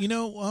 Yeah.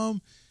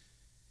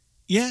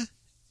 Yeah.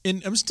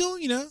 And I'm still,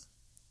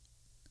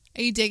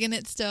 Are you digging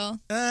it still?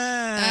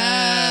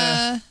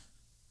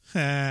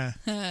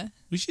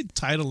 We should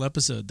title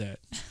episode that.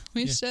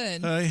 We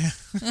should. Yeah.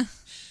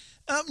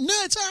 No,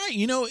 it's all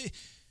right.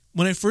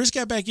 When I first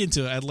got back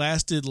into it, I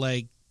lasted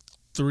like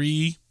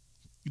 3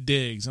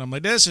 digs. And I'm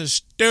like, this is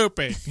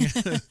stupid.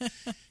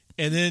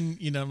 And then,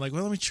 I'm like,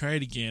 well, let me try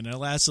it again. And I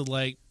lasted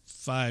like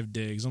 5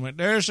 digs. I'm like,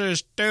 this is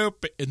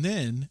stupid. And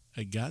then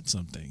I got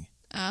something.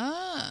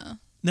 Ah.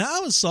 Now, I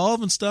was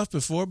solving stuff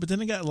before, but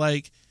then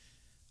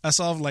I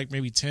solved like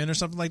maybe 10 or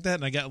something like that,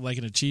 and I got like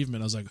an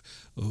achievement. I was like,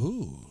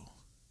 ooh,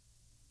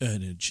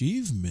 an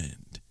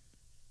achievement.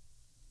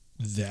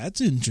 That's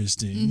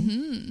interesting.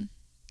 Mm-hmm.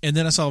 And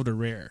then I solved a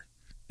rare,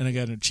 and I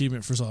got an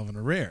achievement for solving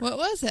a rare. What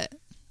was it?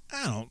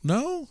 I don't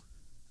know.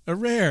 A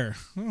rare.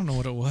 I don't know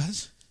what it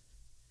was.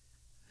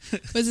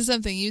 Was it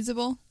something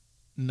usable?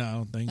 No, I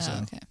don't think so.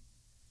 Okay.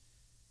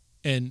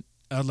 And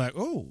I was like,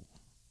 oh,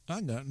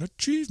 I got an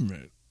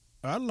achievement.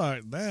 I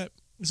like that.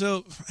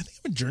 So I think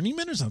I'm a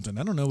journeyman or something.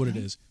 I don't know what it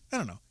is. I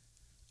don't know.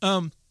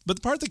 But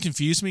the part that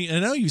confused me, and I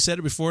know you said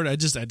it before, I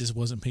just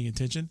wasn't paying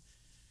attention.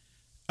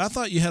 I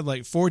thought you had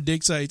like 4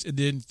 dig sites, and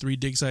then 3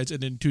 dig sites,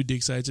 and then 2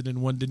 dig sites, and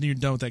then 1. Then you're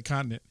done with that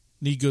continent.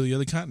 Then you go to the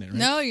other continent, right?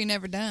 No, you're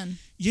never done.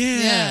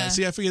 Yeah.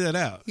 See, I figured that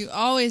out. You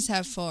always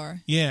have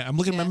 4. Yeah. I'm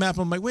looking at my map.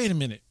 I'm like, wait a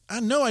minute. I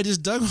know I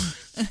just dug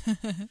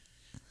one.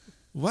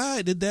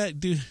 Why did that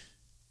do?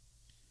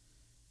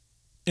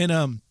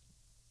 And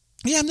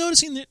yeah, I'm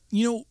noticing that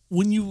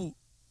when you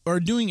are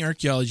doing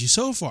archaeology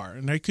so far,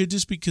 and I could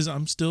just because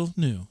I'm still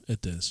new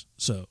at this,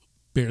 so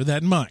bear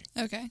that in mind.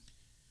 Okay.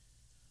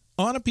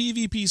 On a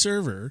PvP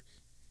server,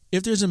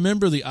 if there's a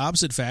member of the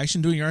opposite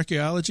faction doing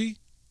archaeology,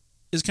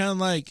 it's kind of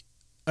like,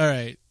 all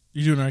right,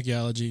 you're doing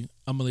archaeology,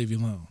 I'm going to leave you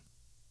alone.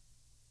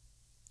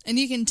 And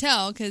you can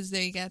tell because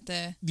they got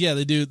the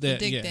they do that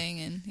dig thing,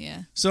 and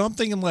yeah. So I'm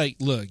thinking like,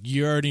 look,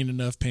 you're already in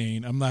enough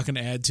pain. I'm not going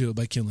to add to it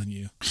by killing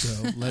you.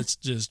 So let's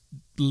just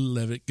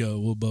let it go.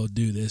 We'll both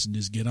do this and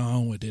just get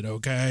on with it,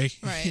 okay?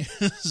 Right.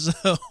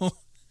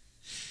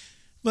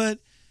 But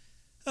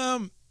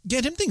them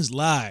things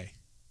lie.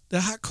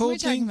 The hot cold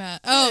what are you thing. Talking about?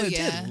 Oh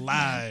it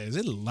lies.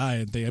 It's a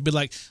lying thing. I'd be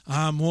like,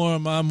 I'm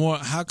more.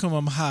 How come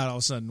I'm hot all of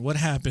a sudden? What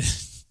happened?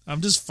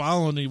 I'm just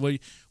following you.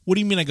 What do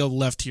you mean I go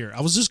left here?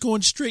 I was just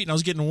going straight and I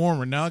was getting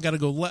warmer. Now I got to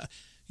go left.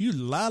 You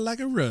lie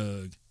like a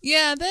rug.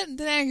 Yeah, that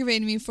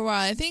aggravated me for a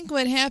while. I think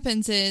what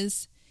happens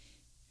is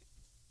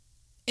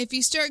if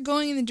you start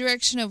going in the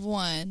direction of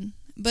one,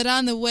 but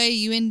on the way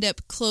you end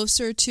up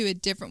closer to a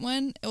different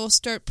one, it will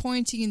start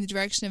pointing in the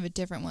direction of a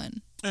different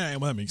one. All right,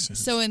 well, that makes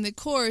sense. So in the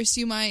course,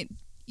 you might,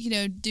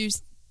 do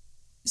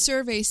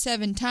survey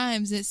 7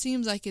 times, and it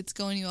seems like it's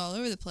going you all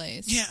over the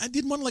place. Yeah, I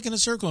did one like in a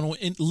circle, and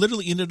it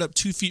literally ended up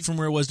 2 feet from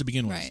where it was to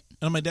begin with. Right.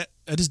 And I'm like,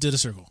 I just did a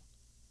circle.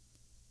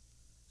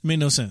 It made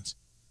no sense.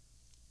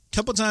 A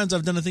couple times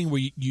I've done a thing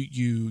where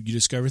you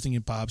discover a thing,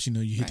 it pops, you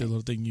hit the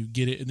little thing, you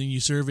get it, and then you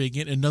survey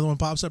again, and another one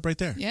pops up right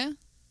there. Yeah.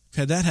 I've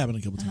had that happen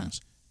a couple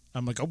times.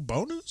 I'm like, oh,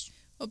 bonus?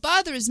 What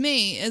bothers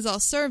me is I'll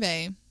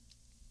survey,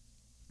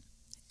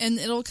 and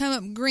it'll come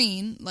up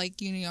green, like,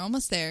 you're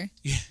almost there.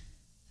 Yeah.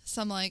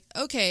 So I'm like,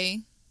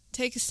 okay,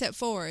 take a step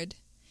forward.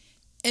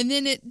 and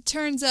then it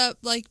turns up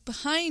like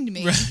behind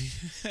me.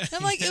 Right.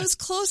 I'm like, it was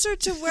closer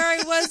to where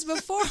I was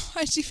before.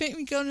 Why'd you make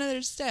me go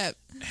another step?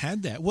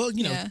 Had that. Well,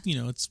 Yeah.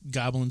 It's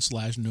Goblin /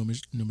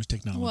 Gnomish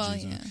technology. Well,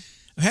 so. yeah.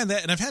 I've had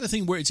that, and I've had a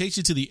thing where it takes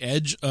you to the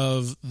edge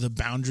of the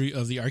boundary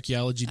of the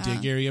archaeology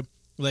dig area.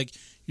 Like,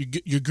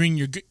 you're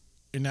green,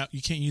 and now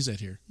you can't use that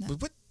here. No.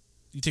 But what?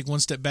 You take one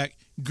step back,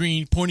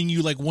 green, pointing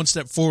you like one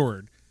step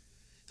forward.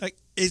 Like,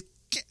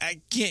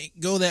 I can't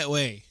go that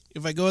way.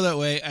 If I go that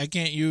way, I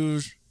can't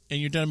use, and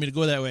you're telling me to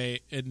go that way,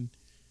 and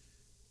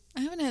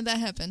I haven't had that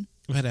happen.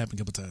 I've had it happen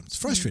a couple times. It's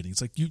frustrating.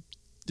 It's like you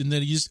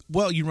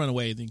run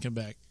away and then you come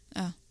back.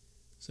 Oh.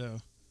 So,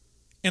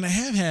 and I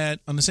have had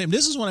on the same.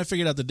 This is when I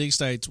figured out the dig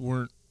sites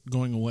weren't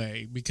going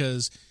away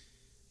because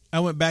I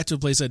went back to a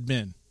place I'd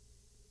been.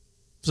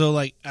 So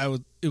like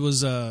it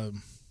was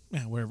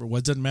wherever it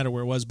was, doesn't matter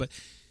where it was, but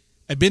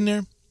I'd been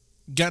there,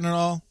 gotten it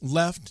all,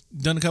 left,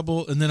 done a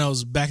couple, and then I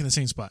was back in the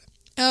same spot.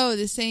 Oh,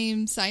 the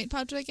same site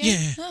popped up again?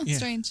 Yeah, Oh, yeah.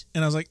 strange.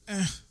 And I was like,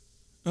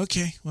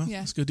 okay, well, Yeah.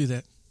 let's go do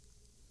that.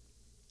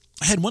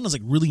 I had one that was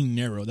like really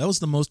narrow. That was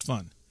the most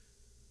fun.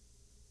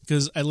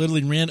 Because I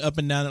literally ran up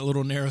and down that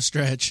little narrow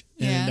stretch,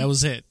 and Yeah. that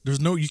was it. There's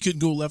you couldn't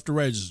go left or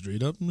right, just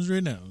straight up and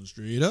straight down,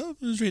 straight up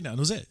and straight down.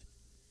 That was it.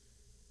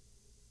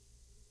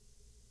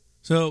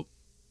 So,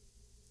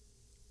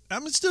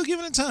 I'm still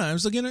giving it time.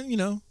 Still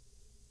gonna,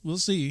 we'll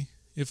see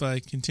if I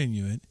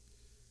continue it.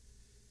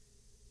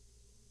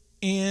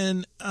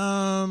 And,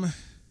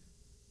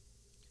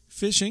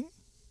 fishing,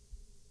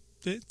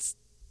 it's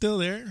still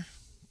there.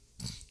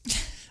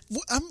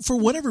 For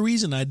whatever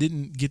reason, I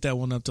didn't get that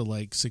one up to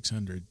like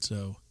 600,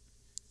 so.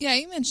 Yeah,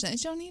 you mentioned that.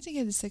 You don't need to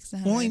get to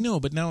 600. Well, I know,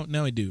 but now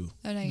I do.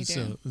 Oh, now you do.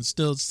 So it's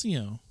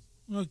still,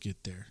 I'll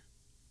get there.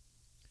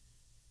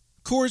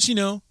 Of course,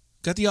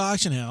 got the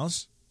auction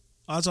house.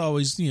 That's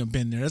always,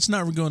 been there. That's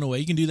never going away.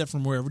 You can do that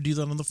from wherever. Do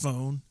that on the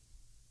phone.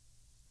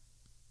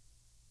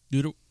 Do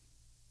it at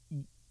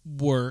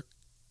work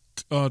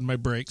on my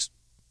breaks,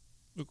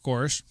 of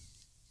course.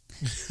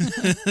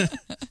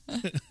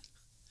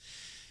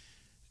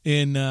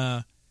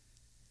 And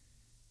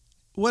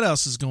what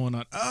else is going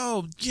on?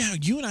 Oh, yeah,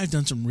 you and I have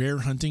done some rare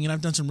hunting, and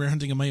I've done some rare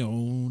hunting on my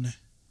own.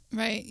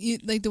 Right.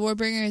 Like the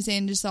Warbringers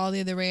and just all the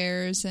other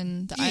rares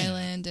and the Yeah.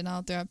 island and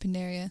all throughout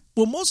Pandaria.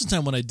 Well, most of the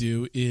time what I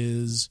do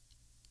is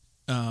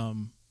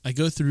I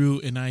go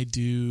through and I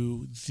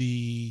do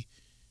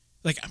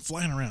I'm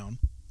flying around.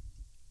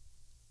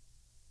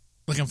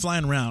 Like I'm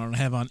flying around and I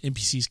have on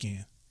NPC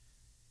scan.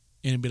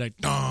 And it'd be like,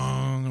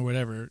 dong, or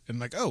whatever. And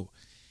like, oh.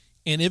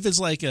 And if it's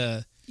like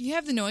You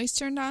have the noise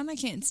turned on? I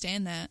can't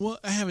stand that. well,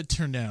 I have it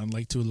turned down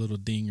like to a little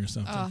ding or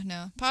something. Oh,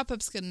 no.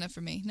 Pop-up's good enough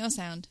for me. No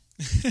sound.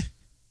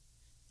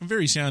 I'm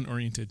very sound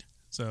oriented,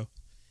 so.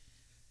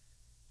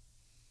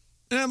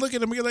 And I look at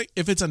them and go like,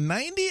 if it's a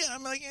 90,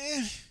 I'm like,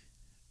 eh.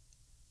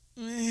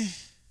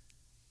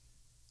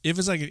 If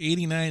it's like an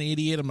 89,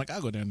 88, I'm like,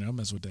 I'll go down there. I'll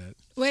mess with that.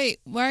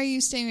 Wait, why are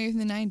you staying away from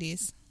the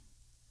 90s?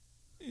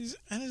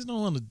 I just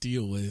don't want to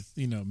deal with,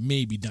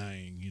 maybe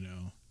dying,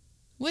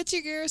 What's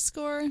your gear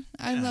score?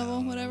 Eye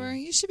level, whatever?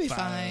 You should be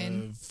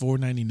fine.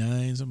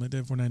 499, something like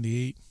that,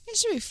 498. You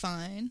should be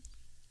fine.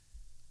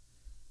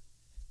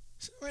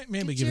 So, right,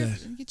 maybe give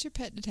that. Get your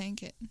pet to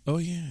tank it. Oh,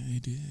 yeah, they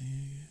do.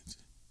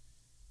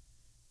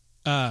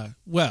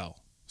 Well,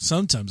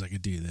 sometimes I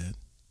could do that.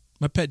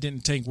 My pet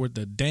didn't tank worth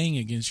the dang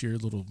against your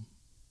little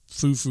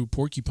foo-foo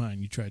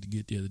porcupine you tried to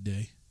get the other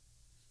day.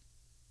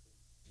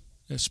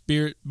 That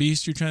spirit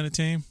beast you're trying to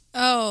tame?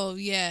 Oh,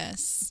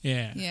 yes.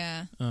 Yeah.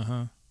 Yeah.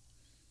 Uh-huh.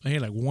 I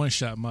had like one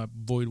shot my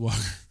Void Walker.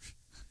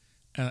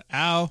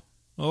 Ow.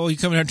 Oh, you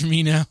coming after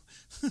me now?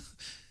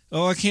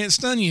 Oh, I can't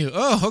stun you.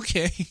 Oh,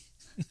 okay.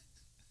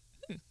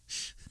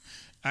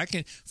 I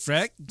can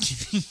Frack.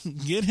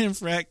 Get him,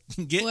 Frack.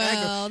 Get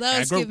Well, aggro. that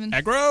was aggro. given-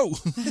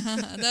 Aggro.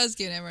 That was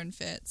giving everyone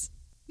fits.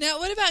 Now,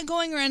 what about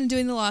going around and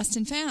doing the lost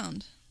and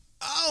found?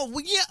 Oh,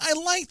 well, yeah, I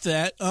like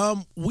that.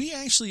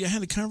 I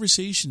had a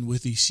conversation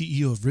with the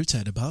CEO of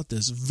Riptide about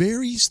this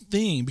very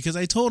thing because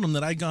I told him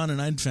that I'd gone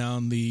and I'd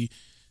found the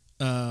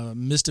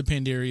Mista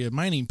Pandaria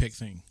mining pick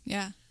thing,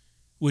 Yeah.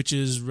 which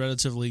is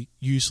relatively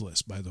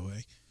useless, by the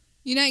way.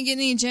 You not getting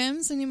any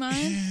gems in your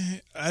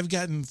mind? I've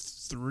gotten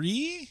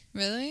 3.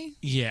 Really?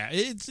 Yeah,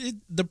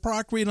 the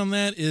proc rate on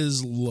that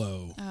is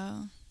low.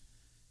 Oh.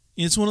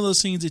 It's one of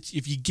those things that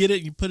if you get it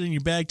and you put it in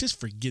your bag, just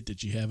forget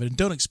that you have it and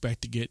don't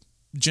expect to get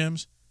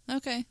gems.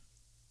 Okay.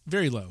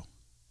 Very low.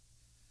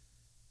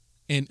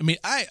 And I mean,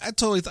 I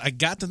totally I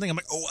got the thing. I'm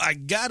like, oh, I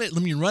got it.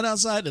 Let me run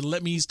outside and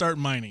let me start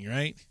mining,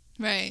 right?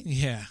 Right.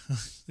 Yeah.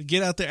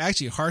 Get out there.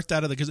 Actually, hearth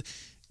out of there. Because,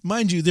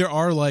 mind you, there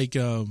are like,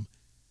 there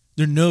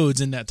are nodes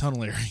in that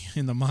tunnel area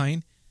in the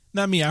mine.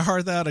 Not me. I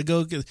hearth out. I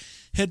go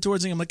head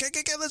towards it. I'm like,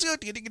 okay, let's go.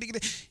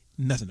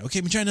 Nothing. Okay,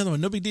 let me try another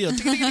one. No big deal.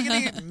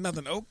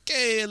 Nothing.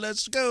 Okay,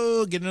 let's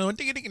go. Get another one.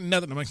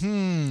 Nothing. I'm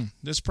like,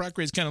 this proc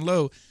rate's kind of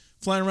low.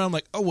 Flying around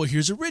like, oh, well,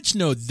 here's a rich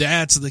node.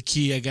 That's the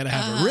key. I got to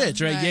have a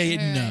rich, right?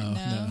 No.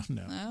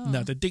 Oh.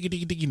 Nothing.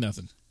 Diggy,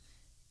 nothing.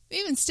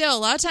 Even still, a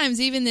lot of times,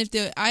 even if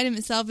the item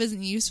itself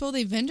isn't useful,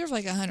 they vendor for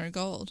like 100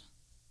 gold.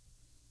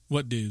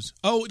 What dues?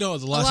 Oh, no,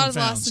 the lost a lot and of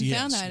found. lost and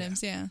found Yes,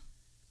 items, yeah.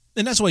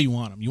 And that's why you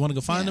want them. You want to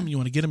go find Yeah. them, you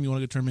want to get them, you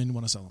want to go turn them in, you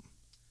want to sell them.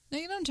 No,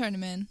 you don't turn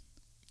them in.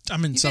 I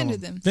mean, You sell vendor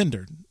them. them.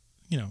 Vendor.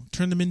 You know,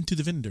 turn them into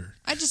the vendor.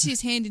 I just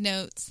use handy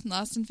notes,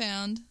 lost and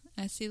found.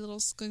 I see a little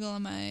squiggle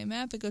on my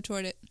map, I go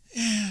toward it.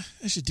 Yeah,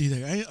 I should do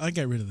that. I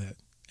got rid of that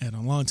a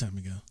long time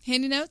ago.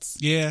 Handy notes?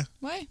 Yeah,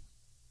 Why?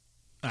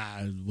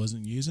 I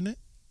wasn't using it.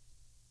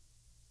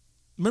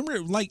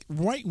 Remember, like,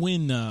 right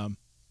when, I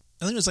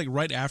think it was like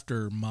right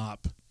after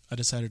MOP, I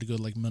decided to go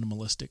like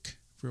minimalistic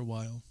for a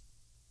while.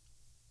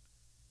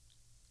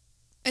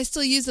 I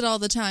still use it all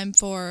the time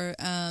for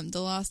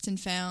the lost and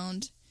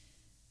found.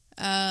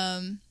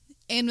 And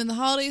when the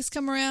holidays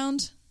come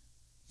around,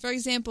 for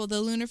example,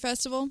 the Lunar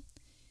Festival,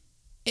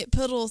 it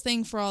put a little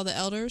thing for all the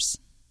elders.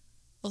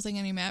 A little thing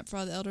on your map for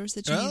all the elders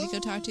that you need to go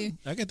talk to.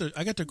 I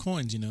got their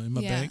coins, in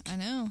my bank. I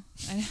know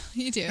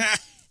you do.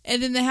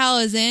 And then the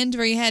Hallows End,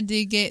 where you had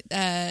to get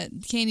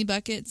candy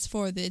buckets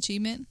for the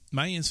achievement.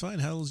 My end's fine.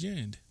 How's your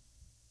end?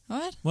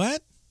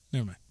 What?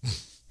 Never mind.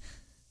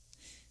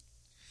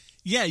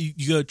 Yeah,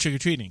 you go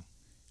trick-or-treating.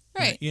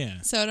 Right. Yeah.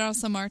 So it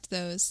also marked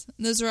those.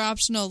 Those are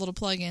optional little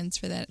plugins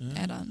for that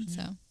add-on. Yeah.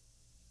 So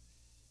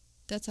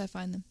that's how I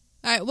find them.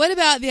 All right. What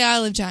about the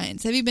Isle of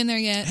Giants? Have you been there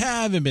yet?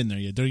 I haven't been there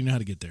yet. Don't even know how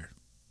to get there.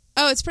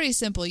 Oh, it's pretty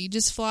simple. You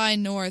just fly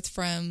north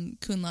from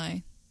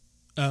Kunlai.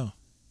 Oh.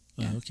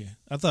 Yeah. Oh, okay.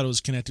 I thought it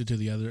was connected to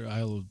the other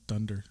Isle of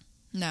Thunder.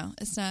 No,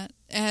 it's not.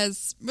 It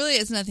has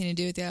nothing to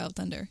do with the Isle of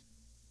Thunder.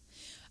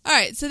 All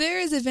right. So there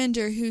is a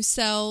vendor who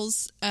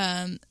sells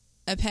a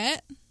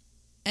pet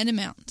and a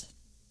mount.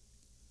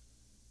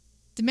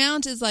 The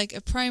mount is like a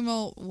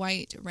primal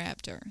white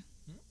raptor.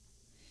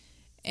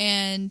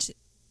 And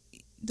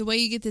the way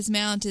you get this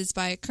mount is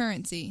by a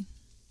currency.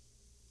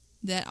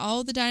 That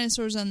all the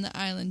dinosaurs on the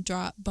island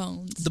drop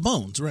bones. The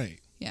bones, right.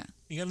 Yeah.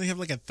 You gotta have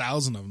like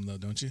 1,000 of them, though,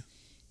 don't you?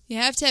 You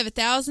have to have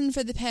 1,000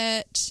 for the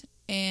pet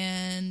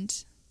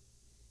and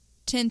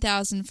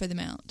 10,000 for the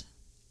mount.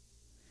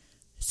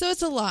 So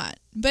it's a lot.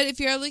 But if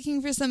you're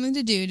looking for something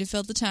to do to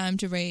fill the time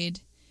to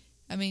raid,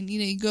 I mean,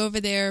 you go over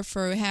there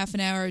for half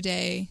an hour a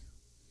day,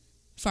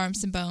 farm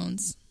some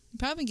bones. You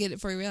probably get it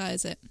before you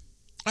realize it.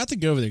 I have to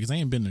go over there because I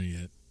ain't been there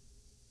yet.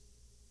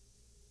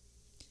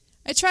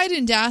 I tried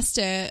in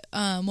Dasta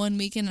one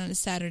weekend on a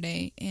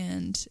Saturday,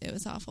 and it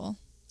was awful.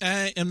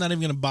 I am not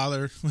even going to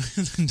bother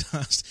with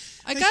dust.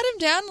 I got him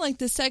down like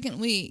the second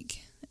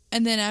week,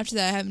 and then after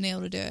that I haven't been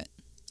able to do it.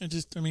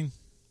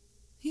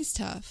 He's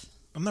tough.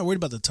 I'm not worried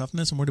about the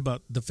toughness. I'm worried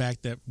about the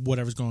fact that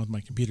whatever's going on with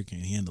my computer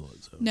can't handle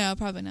it. So. No,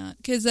 probably not.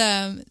 Because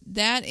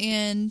that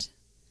and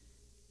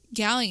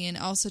Galleon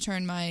also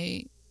turned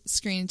my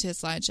screen into a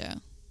slideshow.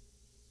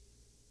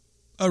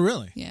 Oh,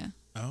 really? Yeah.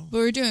 Oh. But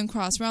we're doing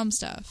cross-realm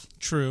stuff.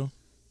 True.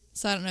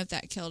 So I don't know if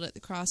that killed it,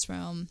 the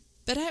cross-realm.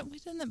 But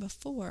we've done that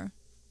before.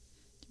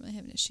 Don't really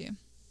have an issue.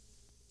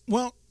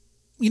 Well,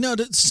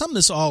 to sum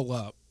this all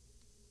up,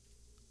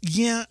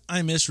 yeah,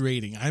 I miss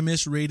raiding. I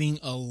miss raiding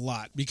a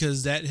lot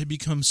because that had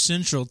become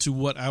central to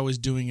what I was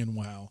doing in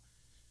WoW.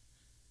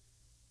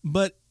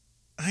 But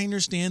I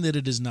understand that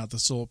it is not the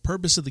sole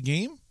purpose of the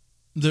game.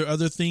 There are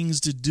other things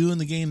to do in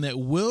the game that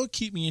will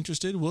keep me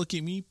interested, will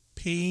keep me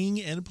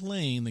paying and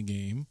playing the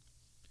game.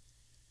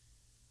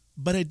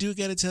 But I do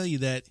got to tell you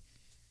that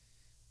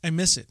I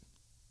miss it.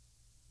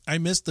 I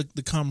miss the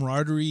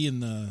camaraderie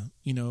and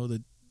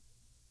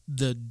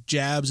the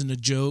jabs and the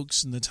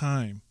jokes and the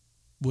time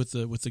with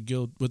the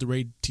guild, with the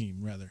raid team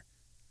rather.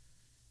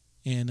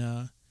 And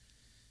I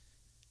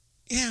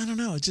don't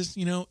know. It just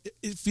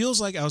it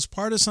feels like I was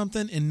part of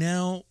something, and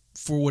now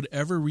for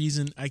whatever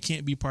reason I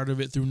can't be part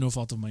of it through no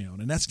fault of my own,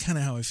 and that's kind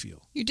of how I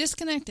feel. You're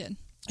disconnected.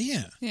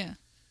 Yeah. Yeah.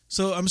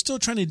 So I'm still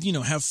trying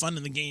to have fun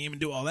in the game and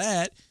do all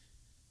that.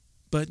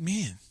 But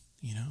man,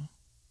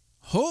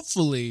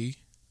 hopefully,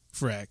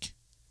 Freck,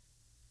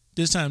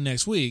 this time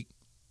next week,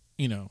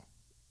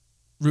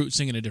 Root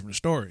singing a different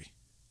story.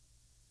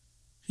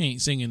 He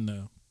ain't singing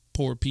the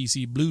poor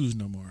PC blues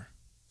no more.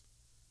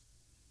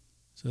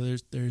 So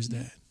there's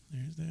that.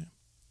 There's that.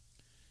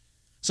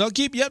 So I'll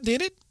keep you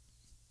updated.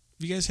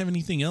 If you guys have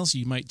anything else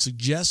you might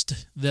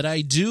suggest that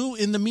I do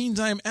in the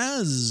meantime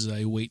as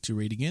I wait to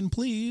raid again,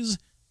 please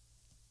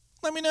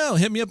let me know.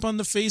 Hit me up on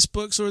the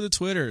Facebooks or the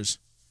Twitters.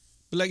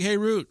 Be like, hey,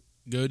 Root,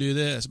 go do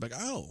this. I'm like,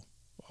 oh,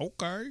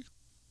 okay.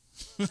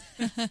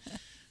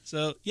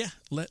 So, yeah,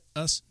 let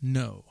us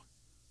know.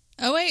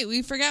 Oh, wait,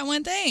 we forgot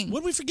one thing.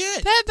 What did we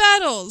forget? Pet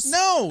battles.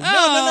 No.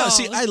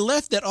 See, I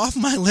left that off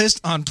my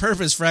list on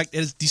purpose, Frack. Do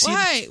you see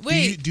Why?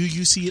 Wait. Do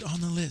you see it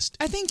on the list?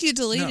 I think you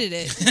deleted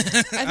it.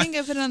 I think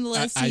I put it on the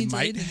list and I you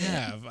might deleted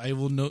have. I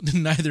will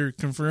neither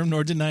confirm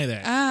nor deny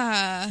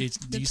that.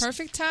 The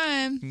perfect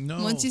time.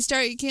 No. Once you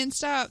start, you can't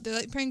stop. They're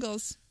like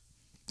Pringles.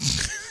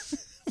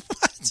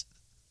 What?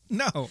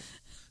 No.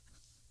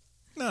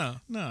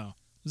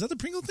 Is that the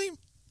Pringle theme?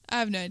 I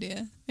have no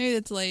idea. Maybe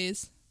that's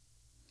Lay's.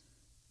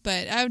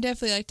 But I would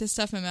definitely like to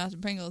stuff my mouth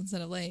with Pringles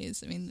instead of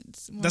Lay's. I mean,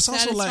 it's more That's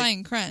also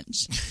satisfying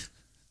crunch.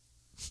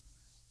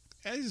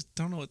 I just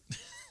don't know what...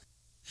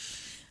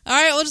 All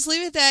right, we'll just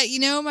leave it at that. You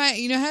know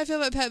how I feel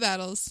about pet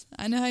battles.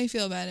 I know how you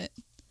feel about it.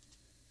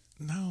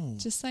 No.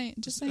 Just saying.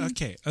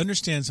 Okay,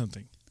 understand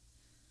something.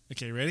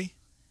 Okay, ready?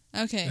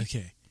 Okay.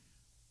 Okay.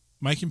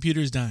 My computer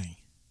is dying.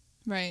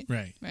 Right.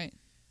 Right. Right.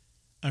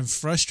 I'm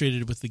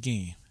frustrated with the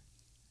game.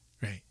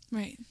 Right.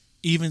 Right.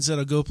 Even said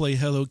I'll go play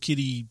Hello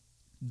Kitty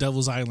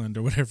Devil's Island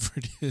or whatever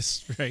it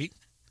is, right?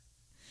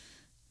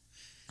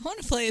 I want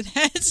to play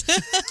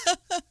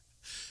that.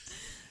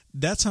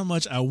 That's how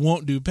much I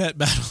won't do pet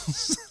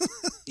battles.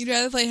 You'd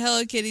rather play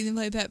Hello Kitty than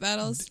play pet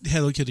battles?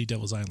 Hello Kitty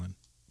Devil's Island.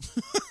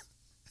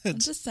 I'm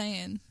just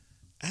saying.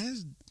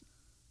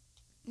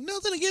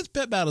 Nothing against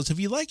pet battles. If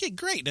you like it,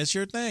 great. That's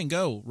your thing.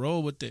 Go.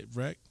 Roll with it,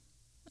 Rick.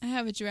 I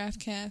have a giraffe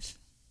calf.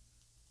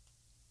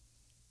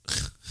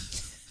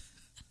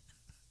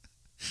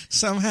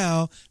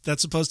 Somehow,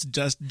 that's supposed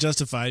to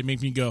justify it,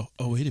 make me go,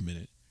 oh, wait a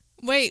minute.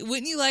 Wait,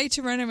 wouldn't you like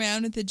to run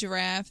around with a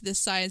giraffe the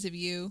size of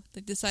you?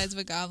 Like the size of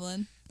a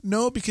goblin?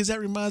 No, because that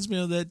reminds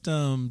me of that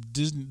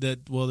Disney,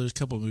 there's a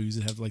couple of movies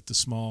that have like the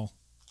small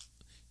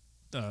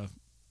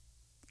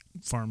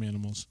farm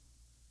animals.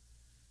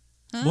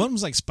 Huh? One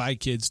was like Spy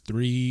Kids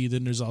 3.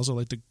 Then there's also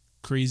like the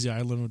Crazy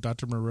Island with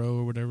Dr. Moreau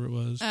or whatever it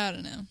was. I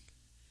don't know.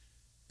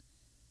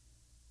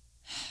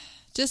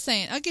 Just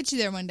saying. I'll get you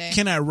there one day.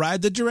 Can I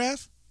ride the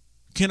giraffe?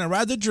 Can I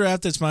ride the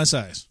giraffe that's my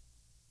size?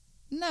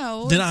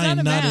 No. Then it's I am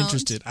not about.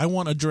 interested. I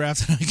want a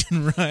giraffe that I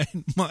can ride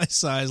my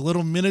size.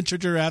 Little miniature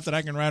giraffe that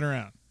I can ride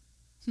around.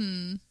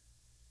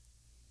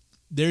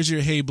 There's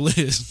your Hey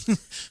Blizz.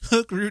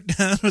 Hook Root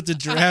down with the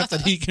giraffe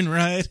that he can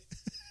ride.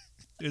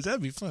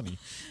 That'd be funny.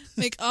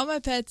 Make all my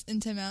pets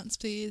into mounts,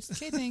 please.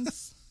 Okay,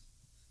 thanks.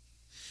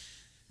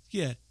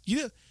 Yeah.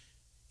 You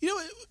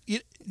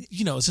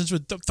know, since we're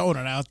throwing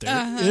it out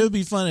there, it would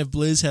be fun if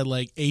Blizz had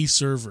like a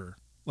server.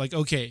 Like,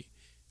 okay,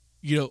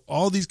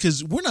 all these,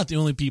 because we're not the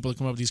only people that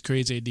come up with these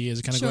crazy ideas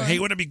and kind of go, hey,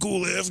 wouldn't it be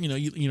cool if,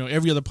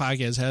 every other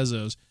podcast has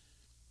those.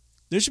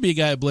 There should be a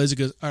guy at Blizz that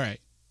goes, all right,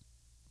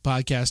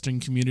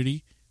 podcasting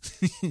community,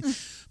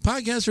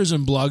 podcasters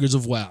and bloggers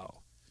of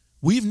WoW,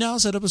 we've now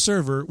set up a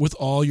server with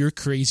all your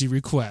crazy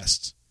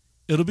requests.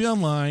 It'll be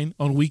online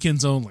on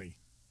weekends only.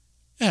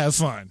 Have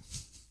fun.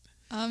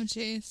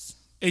 Jeez.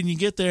 And you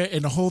get there,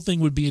 and the whole thing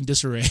would be in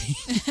disarray.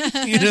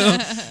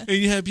 And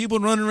you have people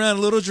running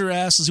around, little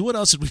giraffes. And see, what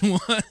else did we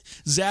want?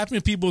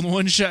 Zapping people with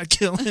one-shot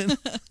killing.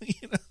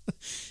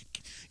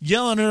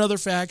 Yelling at other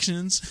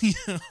factions.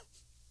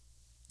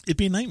 It'd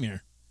be a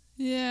nightmare.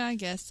 Yeah, I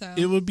guess so.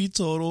 It would be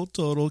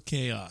total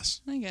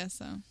chaos. I guess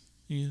so.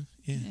 Yeah.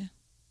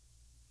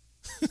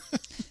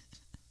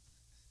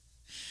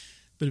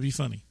 But it'd be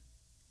funny.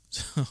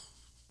 So.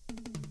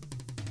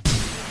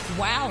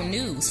 WoW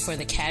news for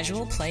the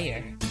casual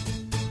player.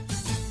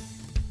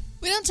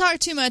 We don't talk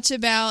too much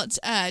about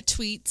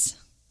tweets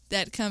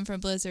that come from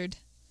Blizzard.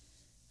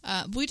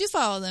 But we do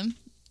follow them.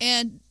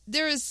 And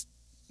there was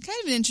kind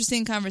of an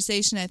interesting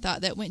conversation, I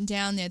thought, that went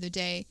down the other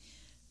day.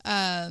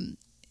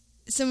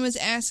 Someone was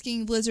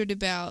asking Blizzard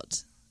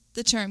about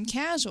the term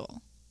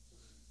casual,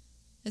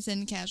 as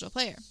in casual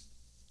player.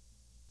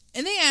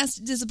 And they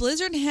asked, does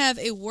Blizzard have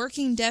a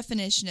working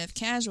definition of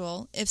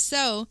casual? If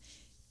so,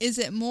 is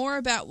it more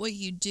about what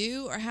you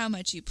do or how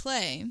much you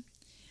play?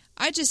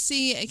 I just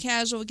see a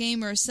casual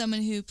gamer as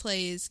someone who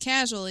plays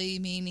casually,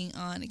 meaning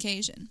on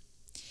occasion.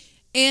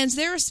 And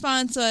their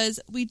response was,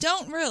 we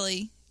don't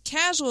really.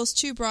 Casual is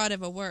too broad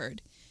of a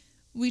word.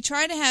 We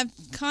try to have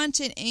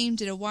content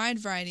aimed at a wide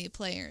variety of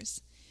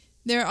players.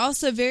 There are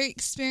also very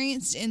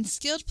experienced and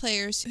skilled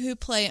players who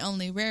play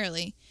only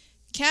rarely.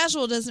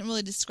 Casual doesn't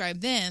really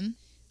describe them.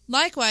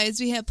 Likewise,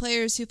 we have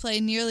players who play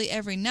nearly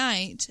every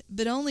night,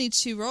 but only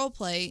to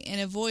roleplay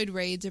and avoid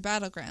raids or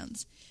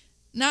battlegrounds.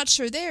 Not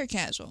sure they are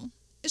casual.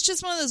 It's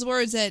just one of those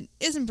words that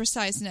isn't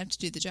precise enough to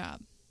do the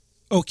job.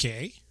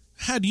 Okay.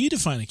 How do you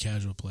define a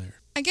casual player?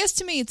 I guess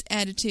to me it's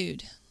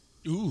attitude.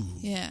 Ooh.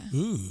 Yeah.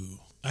 Ooh.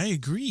 I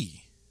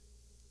agree.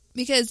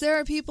 Because there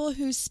are people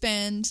who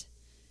spend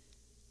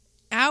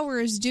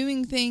hours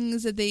doing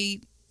things that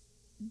they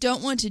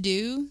don't want to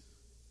do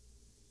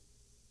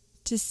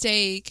to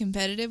stay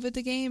competitive with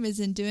the game, as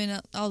in doing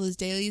all those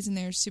dailies and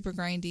they're super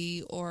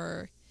grindy,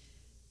 or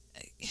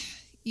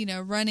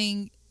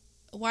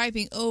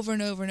wiping over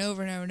and over and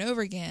over and over and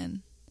over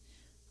again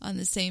on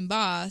the same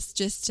boss,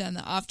 just on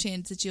the off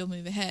chance that you'll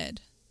move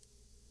ahead.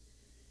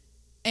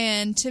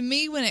 And to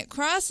me, when it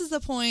crosses the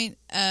point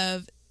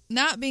of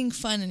not being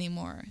fun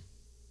anymore,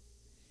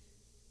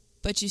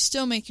 but you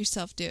still make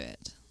yourself do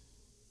it,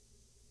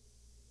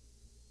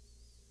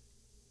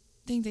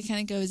 I think that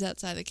kind of goes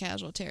outside the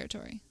casual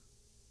territory.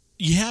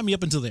 You had me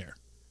up until there.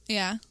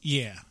 Yeah?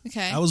 Yeah.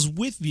 Okay. I was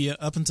with you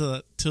up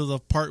until the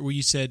part where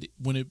you said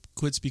when it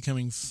quits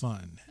becoming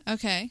fun.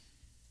 Okay.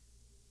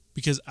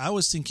 Because I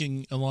was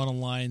thinking along the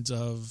lines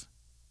of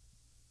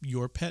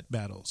your pet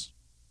battles.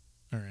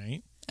 All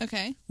right?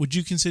 Okay. Would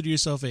you consider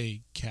yourself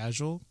a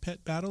casual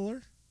pet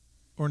battler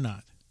or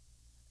not?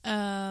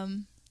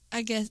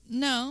 I guess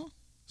no.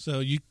 So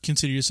you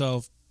consider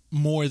yourself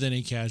more than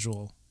a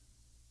casual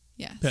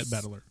Yes. pet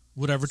battler.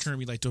 Whatever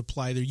term you'd like to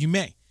apply there, you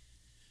may.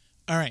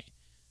 All right.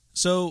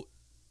 So,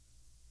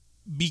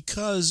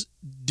 because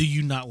do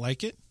you not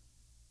like it?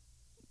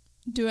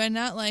 Do I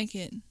not like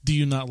it? Do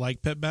you not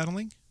like pet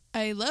battling?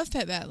 I love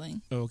pet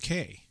battling.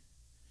 Okay.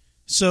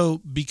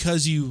 So,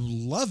 because you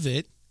love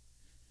it,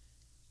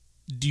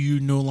 do you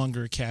no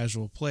longer a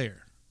casual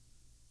player?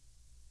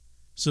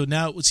 So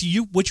now, see,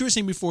 what you were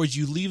saying before is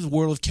you leave the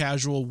world of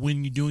casual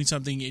when you're doing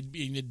something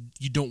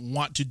you don't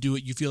want to do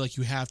it. You feel like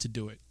you have to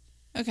do it.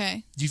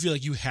 Okay. Do you feel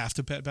like you have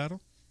to pet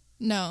battle?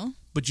 No.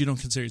 But you don't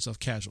consider yourself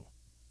casual.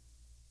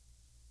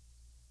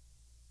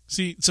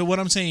 See, so what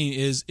I'm saying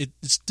is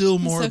it's still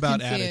more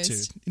about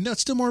attitude. No,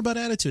 it's still more about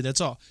attitude.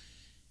 That's all.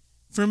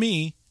 For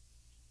me,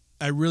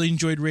 I really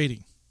enjoyed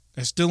raiding.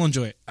 I still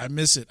enjoy it. I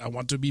miss it. I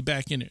want to be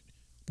back in it.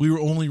 We were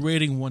only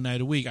raiding one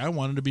night a week. I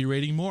wanted to be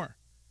raiding more.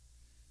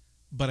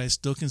 But I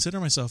still consider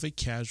myself a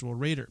casual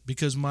raider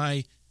because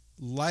my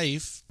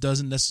life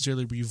doesn't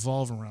necessarily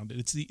revolve around it.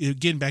 It's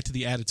getting back to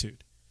the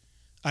attitude.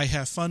 I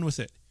have fun with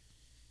it.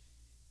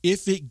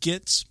 If it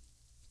gets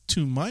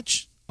too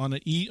much on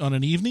an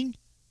evening,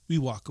 we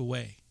walk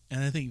away.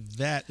 And I think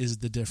that is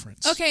the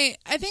difference. Okay,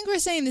 I think we're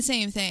saying the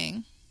same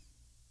thing.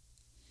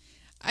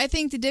 I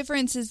think the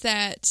difference is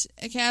that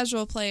a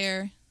casual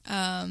player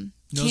can,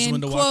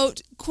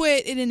 quote,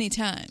 quit at any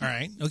time. All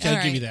right. Okay,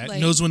 I'll give you that. Like,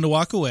 knows when to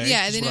walk away.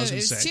 Yeah, they know if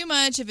it's too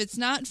much, if it's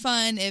not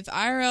fun, if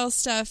IRL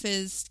stuff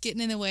is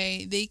getting in the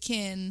way, they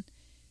can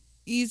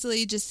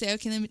easily just say,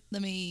 okay,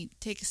 let me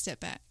take a step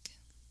back.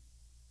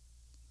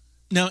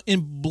 Now,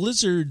 in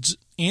Blizzard's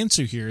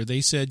answer here,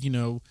 they said,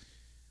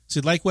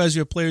 likewise, you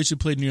have players who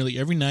play nearly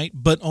every night,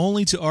 but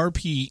only to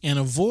RP and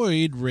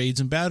avoid raids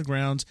and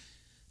battlegrounds.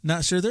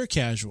 Not sure they're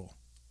casual.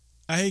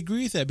 I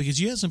agree with that because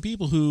you have some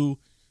people who,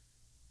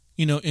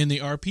 in the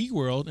RP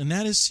world, and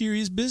that is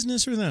serious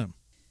business for them.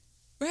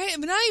 Right,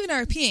 but not even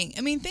RPing.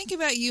 I mean, think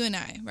about you and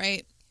I,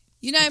 right?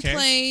 You and I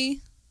play...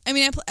 I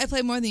mean, I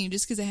play more than you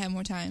just because I have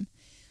more time.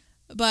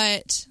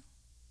 But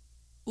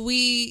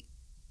we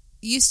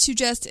used to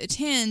just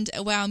attend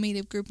a WoW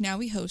meetup group. Now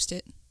we host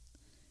it.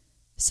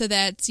 So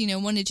that's,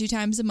 1 to 2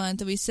 times a month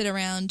that we sit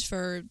around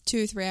for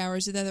 2 or 3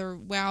 hours with other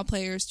WoW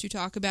players to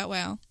talk about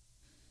WoW.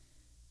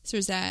 So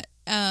there's that.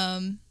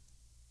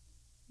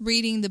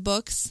 Reading the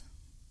books.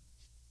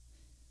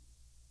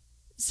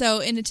 So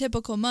in a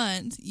typical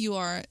month, you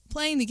are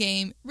playing the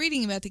game,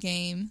 reading about the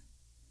game,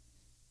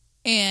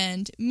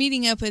 and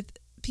meeting up with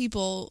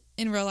people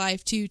in real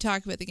life to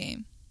talk about the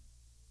game.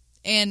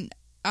 And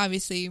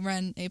obviously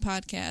run a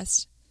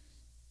podcast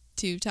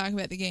to talk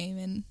about the game.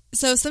 And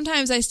so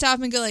sometimes I stop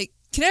and go like,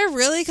 can I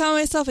really call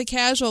myself a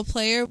casual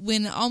player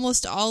when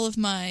almost all of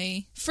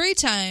my free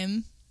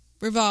time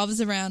revolves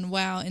around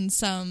WoW in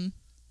some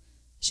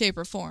shape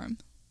or form?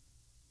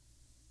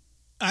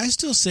 I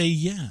still say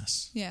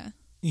yes. Yeah.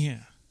 Yeah.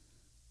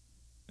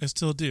 I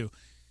still do.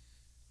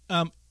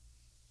 I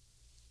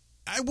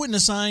wouldn't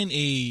assign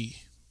a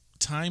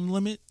time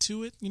limit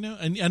to it,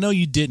 I know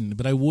you didn't,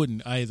 but I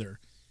wouldn't either.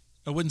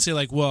 I wouldn't say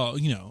like, well,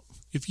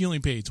 if you only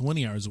pay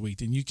 20 hours a week,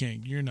 then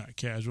you're not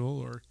casual,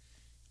 or,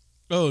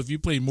 oh, if you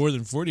play more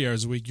than 40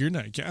 hours a week, you're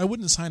not. I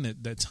wouldn't assign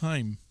that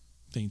time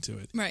thing to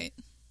it. Right.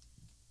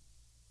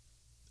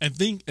 I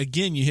think,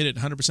 again, you hit it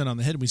 100% on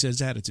the head when we said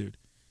it's attitude.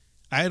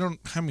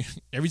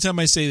 Every time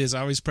I say this,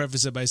 I always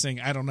preface it by saying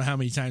I don't know how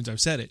many times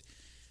I've said it,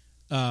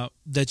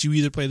 that you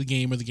either play the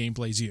game or the game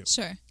plays you.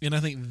 Sure. And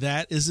I think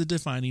that is the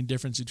defining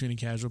difference between a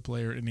casual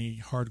player and a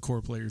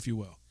hardcore player, if you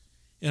will.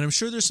 And I'm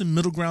sure there's some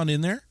middle ground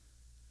in there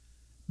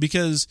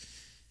because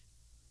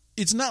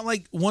it's not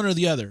like one or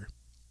the other.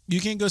 You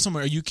can't go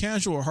somewhere, are you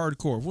casual or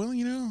hardcore? Well,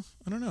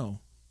 I don't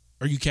know.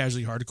 Are you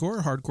casually hardcore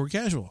or hardcore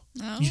casual?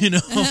 Oh.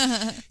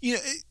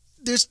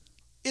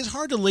 It's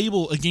hard to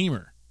label a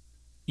gamer.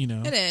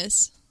 It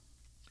is.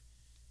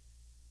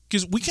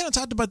 Because we kind of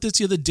talked about this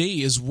the other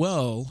day as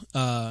well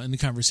in the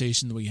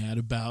conversation that we had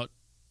about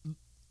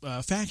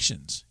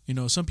factions.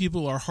 Some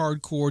people are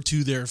hardcore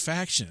to their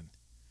faction,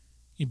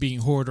 being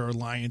Horde or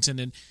Alliance, and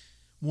then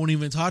won't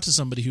even talk to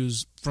somebody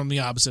who's from the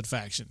opposite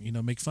faction,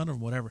 make fun of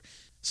them, whatever.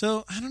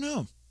 So, I don't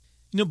know.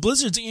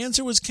 Blizzard's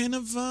answer was kind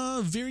of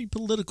very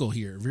political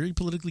here, very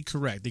politically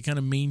correct. They kind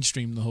of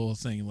mainstreamed the whole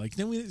thing. Like,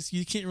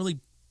 you can't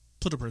really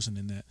put a person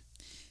in that.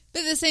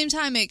 But at the same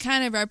time, it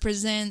kind of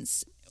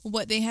represents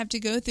what they have to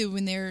go through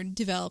when they're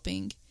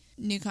developing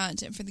new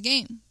content for the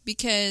game.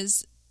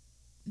 Because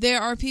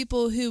there are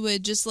people who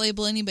would just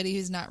label anybody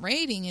who's not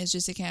raiding as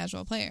just a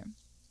casual player.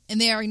 And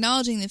they are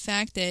acknowledging the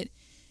fact that,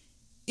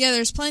 yeah,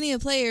 there's plenty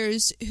of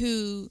players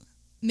who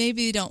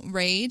maybe they don't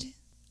raid,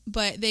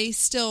 but they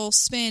still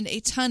spend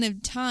a ton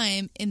of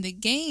time in the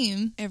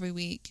game every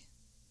week.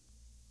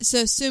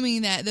 So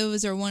assuming that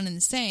those are one and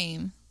the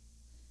same,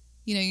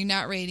 you're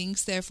not raiding,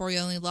 so therefore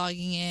you're only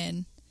logging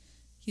in,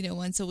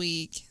 once a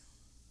week.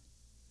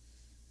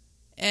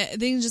 I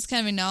think just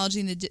kind of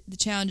acknowledging the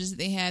challenges that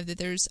they have, that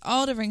there's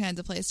all different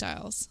kinds of play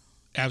styles.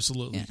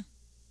 Absolutely. Yeah.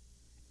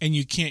 And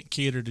you can't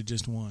cater to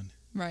just one.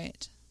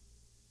 Right.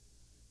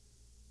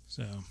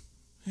 So,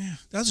 yeah,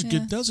 that was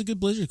a good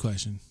Blizzard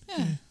question.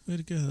 Yeah. Way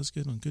to go. That was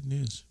good one. Good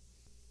news.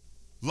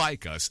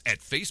 Like us at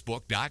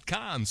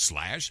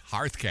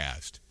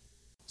Facebook.com/Hearthcast.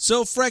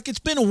 So, Freck, it's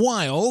been a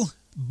while,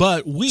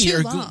 but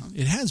Too long.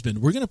 It has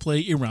been. We're going to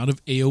play a round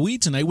of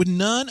AoE tonight with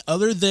none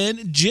other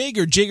than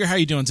Jaeger. Jaeger, how are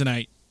you doing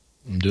tonight?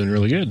 I'm doing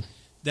really good.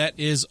 That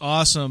is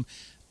awesome.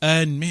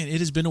 And, man, it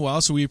has been a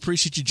while, so we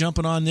appreciate you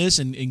jumping on this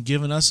and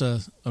giving us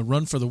a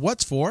run for the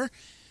what's for.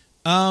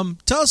 Tell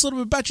us a little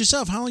bit about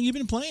yourself. How long have you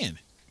been playing?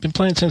 Been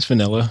playing since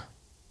vanilla.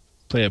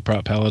 Play a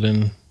prop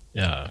paladin,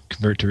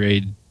 convert to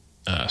raid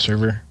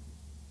server.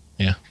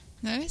 Yeah.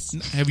 Nice.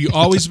 Have you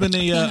always been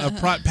a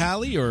prot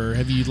pally, or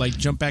have you like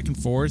jumped back and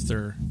forth?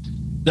 Or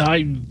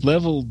I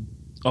leveled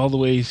all the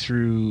way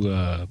through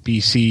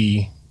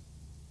BC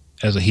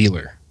as a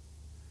healer,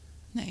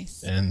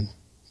 Nice. and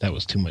that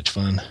was too much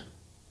fun.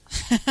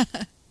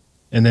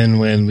 And then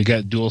when we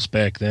got dual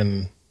spec,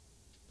 then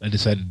I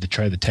decided to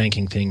try the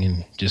tanking thing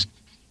and just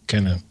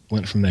kind of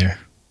went from there.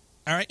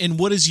 all right. And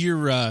what is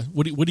your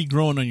what are you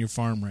growing on your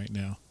farm right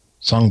now?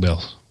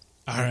 Songbells.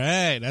 All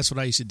right, that's what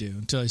I used to do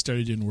until I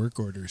started doing work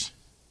orders.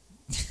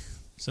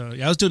 So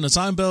yeah, I was doing the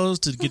sign bells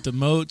to get the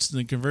moats, and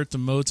then convert the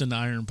moats into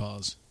iron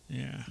paws.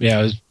 Yeah.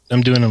 Yeah,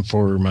 I'm doing them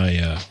for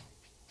my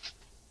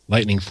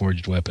lightning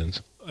forged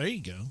weapons, There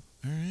you go.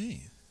 All right,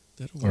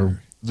 that'll or work.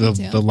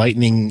 the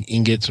lightning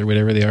ingots or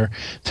whatever they are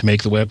to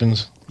make the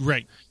weapons.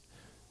 Right.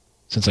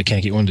 Since I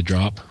can't get one to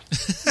drop.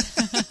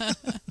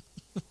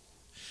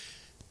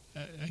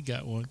 I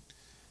got one.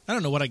 I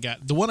don't know what I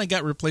got. The one I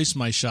got replaced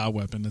my Shah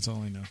weapon. That's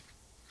all I know.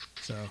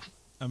 So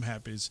I'm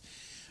happy.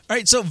 All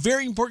right, so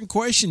very important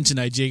question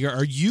tonight, Jaeger.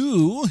 Are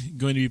you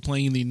going to be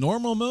playing the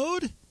normal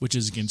mode, which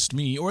is against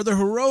me, or the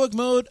heroic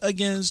mode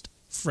against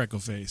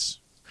Freckleface?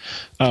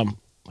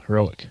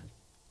 Heroic.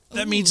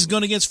 That means it's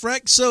going against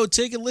Freck, so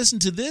take a listen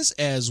to this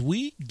as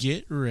we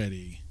get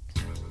ready.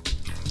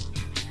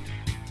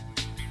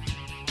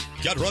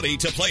 Get ready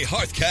to play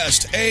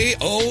Hearthcast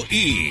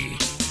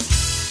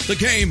AoE, the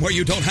game where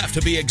you don't have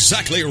to be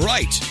exactly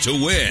right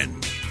to win.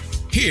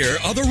 Here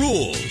are the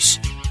rules.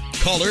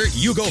 Caller,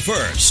 you go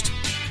first.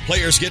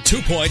 Players get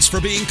 2 points for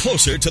being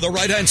closer to the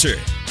right answer,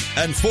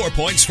 and 4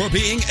 points for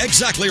being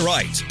exactly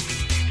right.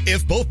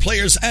 If both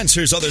players'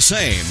 answers are the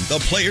same,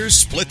 the players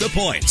split the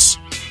points.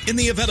 In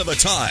the event of a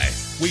tie,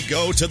 we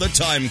go to the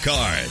time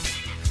card.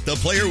 The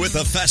player with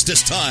the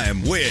fastest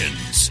time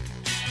wins.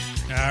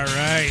 All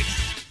right.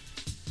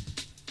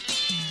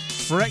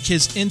 Freck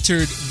has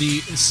entered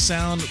the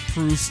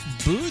soundproof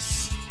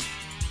booth,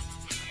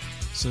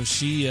 so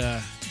she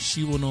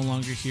will no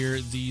longer hear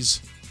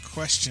these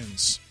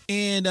questions.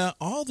 And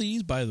all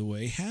these, by the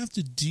way, have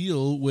to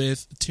deal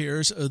with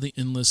Terrace of the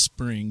Endless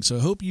Spring. So I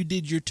hope you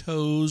did your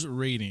toes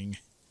rating,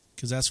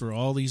 because that's where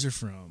all these are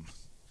from.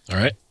 All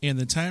right. And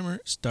the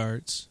timer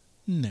starts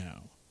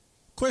now.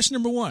 Question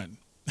number 1.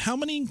 How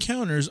many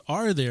encounters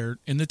are there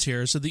in the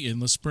Terrace of the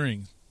Endless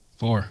Spring?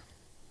 4.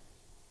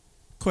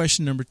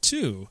 Question number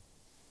 2.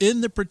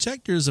 In the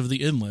Protectors of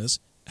the Endless,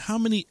 how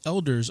many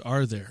elders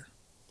are there?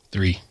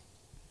 3.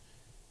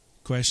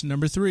 Question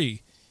number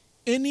 3.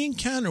 In the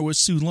encounter with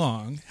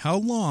Sulong, how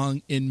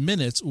long in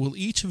minutes will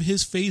each of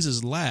his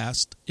phases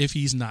last if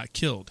he's not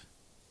killed?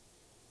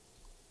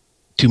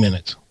 2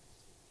 minutes.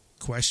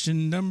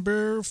 Question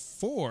number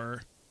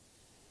 4.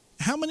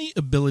 How many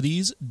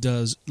abilities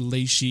does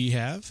Lei Shi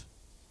have?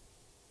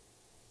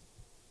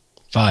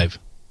 5.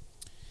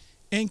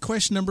 And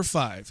question number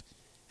 5.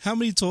 How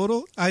many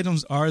total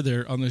items are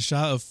there on the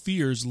Shah of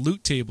Fear's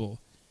loot table?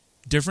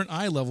 Different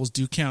eye levels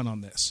do count on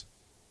this.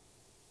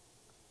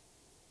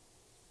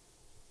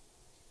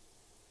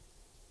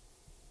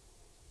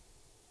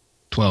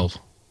 12.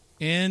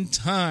 And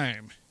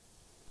time.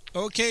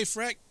 Okay,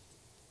 Freck.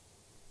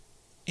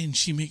 And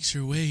she makes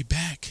her way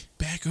back.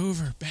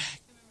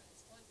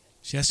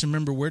 She has to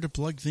remember where to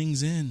plug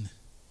things in.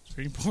 It's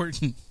very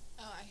important.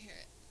 Oh, I hear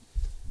it.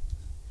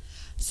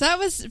 So that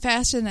was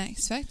faster than I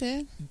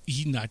expected.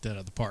 He knocked that out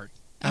of the park.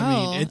 Oh, I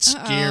mean, it's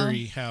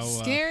scary how...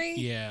 Scary?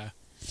 Yeah.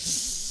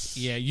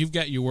 Yeah, you've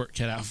got your work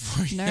cut out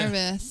for you.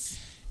 Nervous.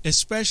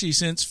 Especially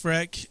since,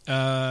 Freck,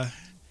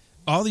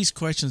 all these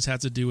questions have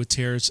to do with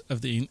Terrace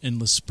of the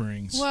Endless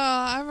Springs. Well,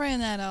 I ran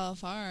that all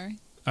far.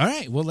 All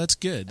right, well, that's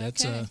good.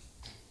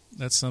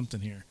 That's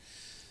something here.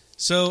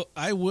 So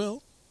I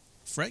will,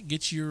 Freck,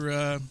 get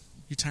your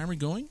timer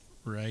going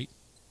right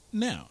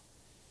now.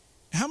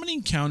 How many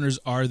encounters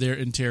are there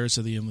in Terrace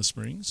of the Endless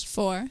Springs?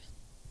 4.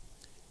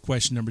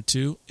 Question number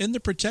 2. In the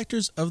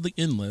Protectors of the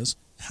Endless,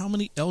 how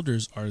many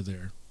elders are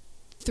there?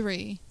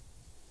 3.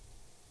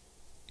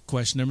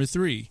 Question number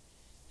 3.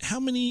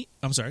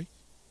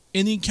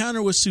 In the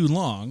encounter with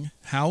Sulong,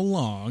 how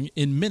long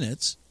in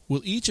minutes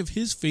will each of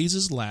his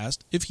phases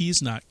last if he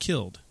is not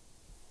killed?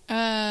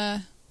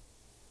 3.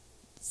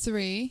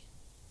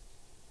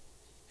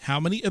 How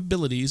many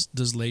abilities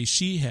does Lei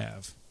Shi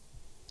have?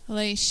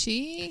 Lei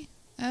Shi?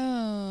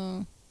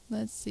 Oh,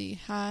 let's see.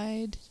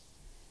 Hide.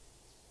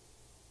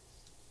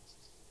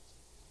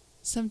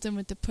 Something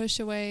with the push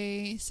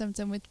away.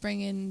 Something with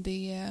bringing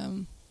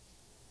the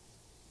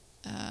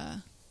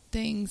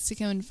things to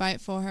come and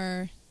fight for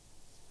her.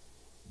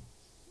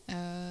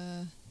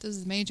 Those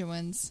are the major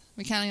ones.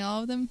 We're counting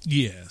all of them?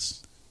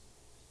 Yes.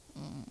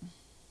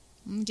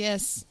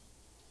 Guess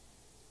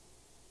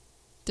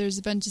there's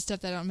a bunch of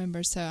stuff that I don't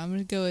remember, so I'm going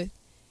to go with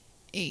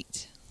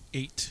 8.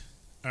 8.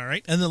 All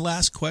right. And the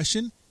last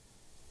question.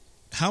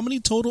 How many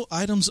total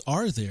items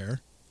are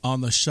there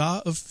on the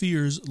Shah of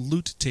Fear's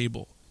loot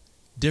table?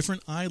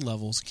 Different eye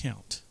levels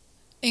count.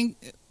 And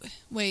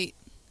wait,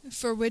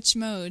 for which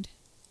mode?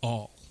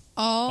 All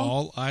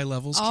All eye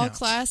levels all count.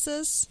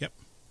 classes? Yep.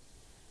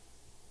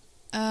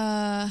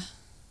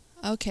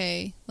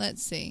 Okay,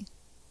 let's see.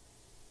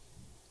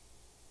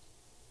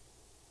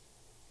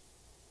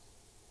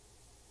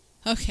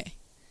 Okay.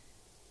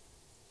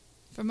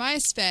 For my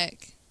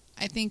spec,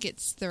 I think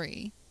it's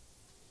 3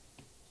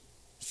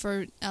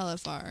 for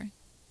LFR.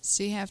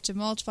 So you have to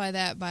multiply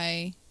that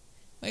by...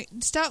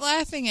 Wait, stop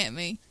laughing at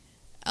me.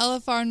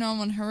 LFR,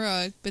 normal, and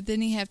heroic, but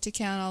then you have to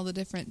count all the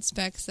different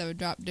specs that would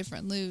drop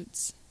different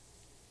loots.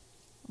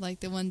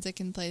 Like the ones that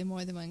can play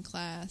more than one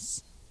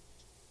class.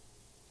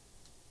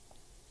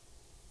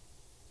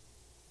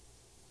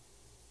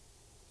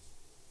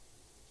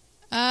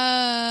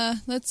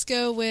 Let's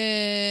go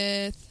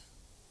with...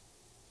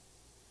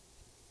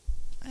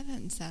 That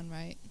doesn't sound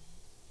right.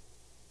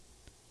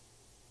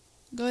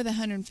 Go with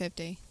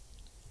 150.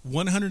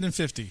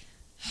 150.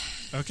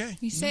 Okay.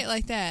 You say it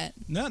like that.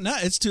 No,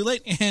 it's too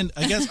late. And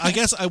I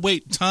guess I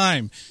wait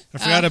time. I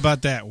forgot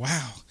about that.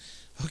 Wow.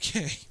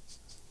 Okay.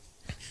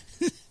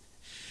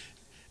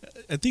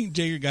 I think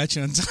Jagger got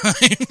you on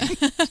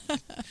time.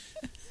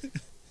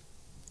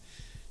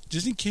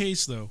 Just in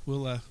case, though,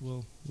 we'll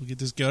get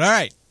this going. All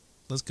right,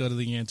 let's go to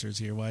the answers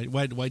here. Why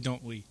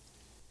don't we?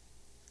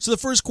 So the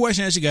first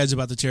question I asked you guys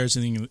about the Terrace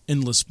of the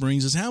Endless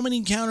Springs is how many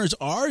encounters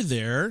are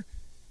there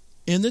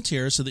in the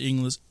Terrace of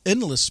the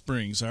Endless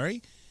Springs?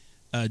 Sorry,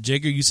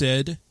 Jagger, you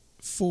said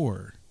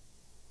 4.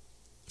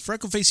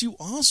 Freckleface, you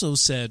also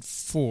said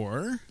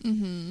 4.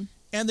 Mm-hmm.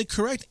 And the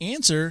correct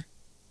answer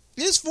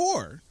is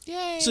 4.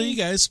 Yay! So you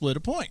guys split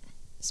a point.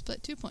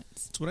 Split 2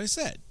 points. That's what I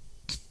said.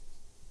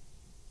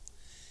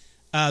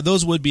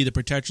 Those would be the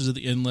Protectors of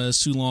the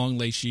Endless, Sulong,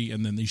 Leishi,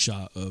 and then the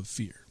Shah of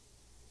Fear.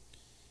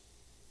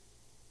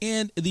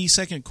 And the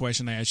second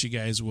question I asked you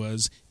guys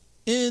was,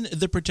 in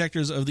the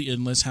Protectors of the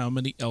Endless, how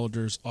many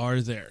elders are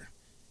there?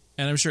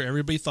 And I'm sure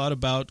everybody thought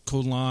about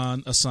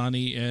Kolan,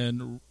 Asani,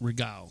 and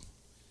Regal.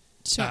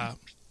 Sure.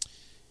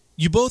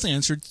 You both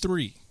answered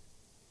 3.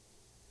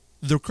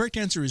 The correct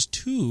answer is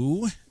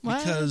 2,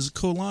 because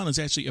Kolan is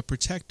actually a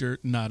protector,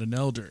 not an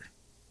elder.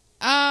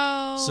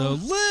 Oh. So a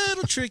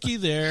little tricky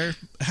there.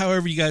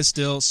 However, you guys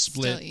still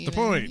split the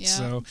points. Yep.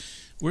 So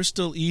we're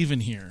still even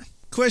here.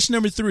 Question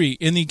number 3.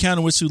 In the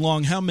encounter with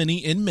Sulong, how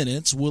many in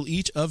minutes will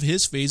each of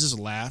his phases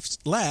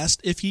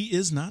last if he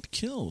is not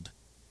killed?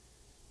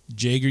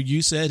 Jagger,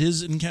 you said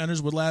his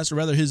encounters would last, or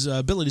rather his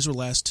abilities would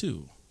last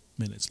 2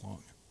 minutes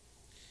long.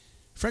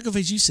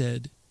 Freckleface, you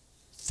said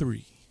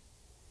 3.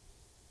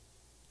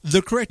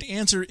 The correct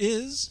answer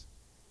is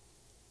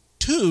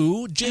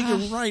 2. Jagger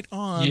right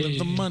on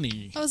the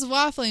money. I was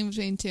waffling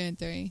between 2 and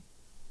 3.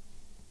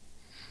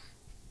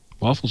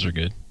 Waffles are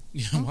good.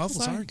 Yeah,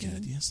 waffles are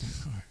good. Yes,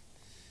 they are.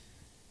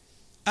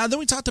 Then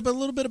we talked a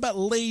little bit about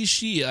Lei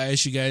Shi. I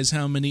asked you guys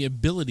how many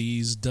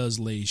abilities does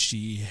Lei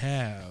Shi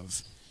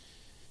have.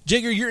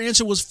 Jagger, your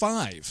answer was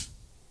 5.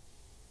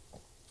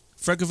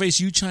 Freckleface,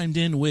 you chimed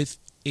in with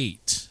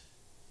 8.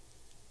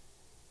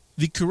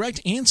 The correct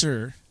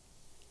answer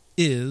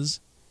is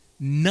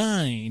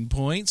 9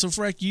 points. So,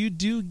 Freck, you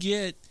do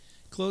get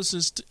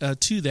closest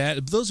to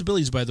that. Those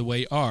abilities, by the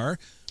way, are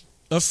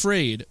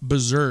Afraid,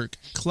 Berserk,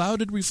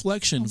 Clouded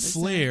Reflection,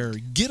 Flare,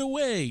 Get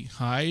Away,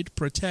 Hide,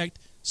 Protect,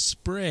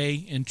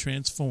 Spray, and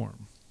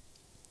Transform.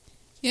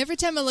 Yeah, every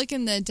time I look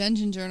in the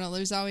dungeon journal,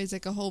 there's always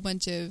like a whole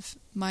bunch of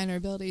minor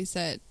abilities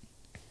that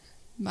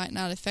might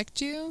not affect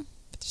you,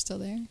 but they're still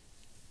there.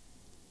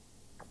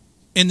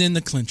 And then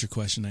the clincher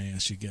question I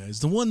asked you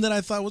guys, the one that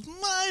I thought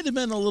might have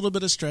been a little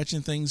bit of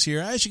stretching things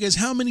here. I asked you guys,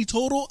 how many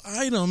total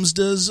items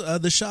does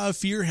the Shah of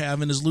Fear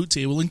have in his loot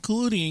table,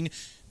 including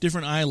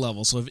different eye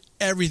levels, so of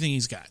everything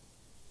he's got?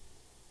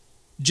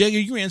 Jagger,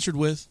 you answered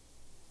with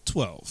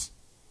 12.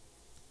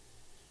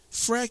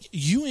 Freck,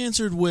 you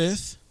answered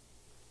with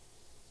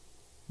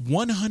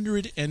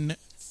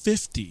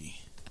 150.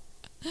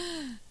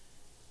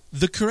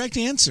 The correct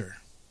answer,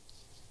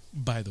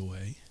 by the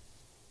way,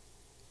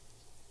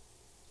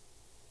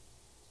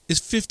 is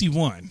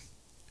 51.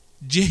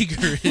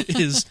 Jagger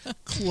is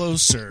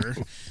closer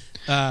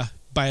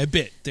by a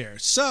bit there.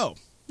 So,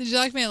 did you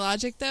like my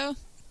logic, though?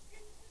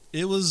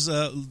 It was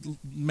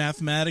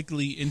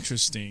mathematically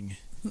interesting.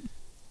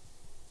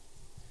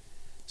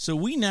 So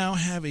we now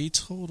have a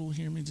total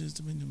here. And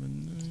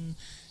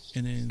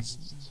then,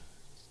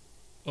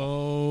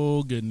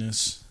 oh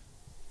goodness,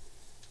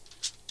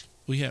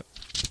 we have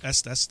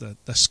that's the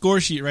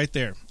score sheet right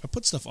there. I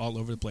put stuff all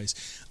over the place.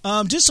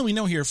 Just so we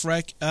know here,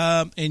 Freck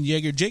and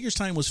Jagger. Jagger's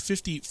time was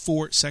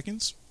 54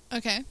 seconds.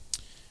 Okay.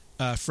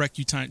 Freck,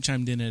 you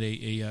chimed in at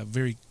a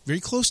very very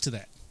close to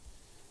that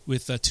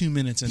with 2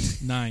 minutes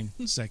and 9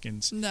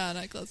 seconds. No,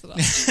 not close at all.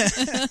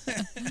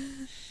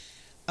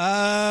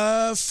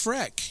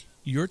 Freck,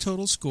 your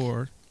total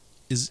score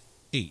is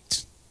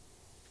 8.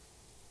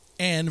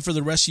 And for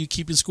the rest of you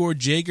keeping score,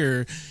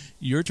 Jager,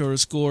 your total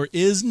score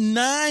is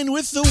 9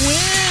 with the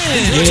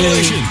win.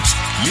 Congratulations.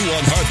 You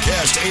won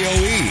Hearthcast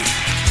AOE.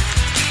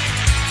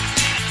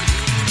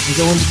 I'm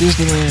going to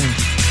Disneyland.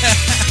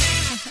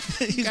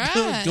 He's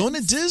Congrats. going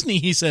to Disney,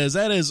 he says.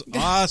 That is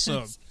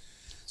awesome.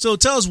 So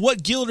tell us,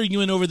 what guild are you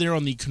in over there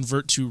on the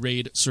Convert to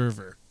Raid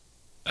server?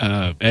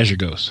 Azure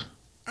Ghost.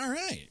 All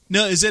right.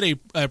 Now, is it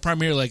a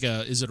primary, like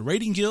is it a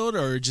raiding guild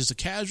or just a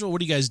casual?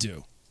 What do you guys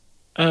do?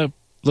 A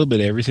little bit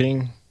of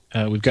everything.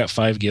 We've got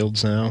 5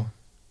 guilds now.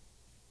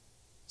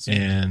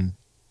 And,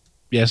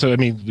 yeah, so, I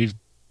mean,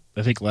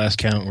 I think last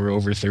count, we're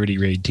over 30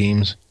 raid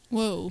teams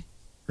Whoa.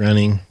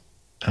 running.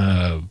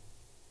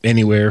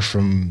 Anywhere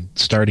from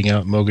starting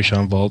out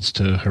Mogashan Vaults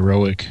to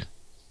Heroic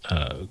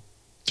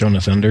Throne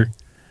of Thunder.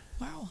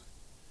 Wow.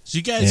 So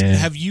you guys,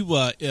 have you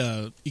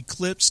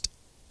eclipsed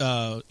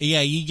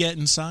AIE yet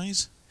in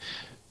size?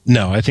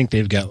 No, I think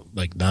they've got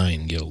like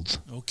 9 guilds.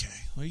 Okay.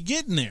 Well, you're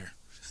getting there.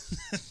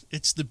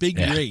 It's the big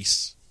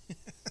race.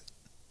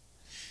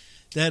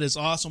 That is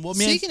awesome. Well,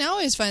 man. So you can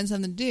always find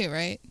something to do,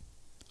 right?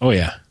 Oh,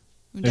 yeah.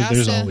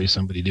 There's Dasta, always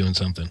somebody doing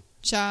something.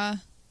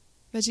 Cha.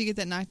 Bet you get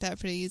that knocked out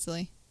pretty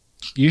easily.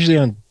 Usually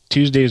on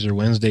Tuesdays or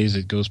Wednesdays,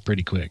 it goes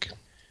pretty quick.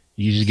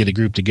 You usually get a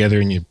group together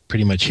and you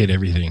pretty much hit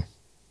everything.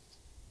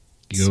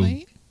 You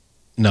Sweet.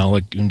 go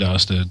Nalik,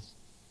 Undasta,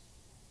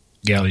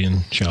 Galleon,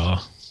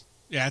 Shaw.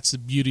 Yeah, it's the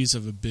beauties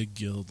of a big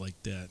guild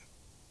like that.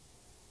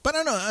 But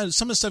I don't know,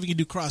 some of the stuff you can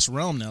do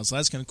cross-realm now, so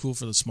that's kind of cool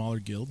for the smaller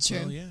guilds. True.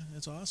 So, yeah,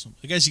 that's awesome.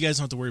 I guess you guys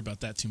don't have to worry about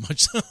that too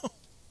much, though.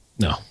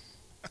 No.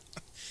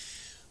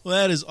 Well,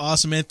 that is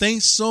awesome, man.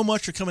 Thanks so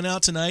much for coming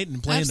out tonight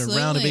and playing a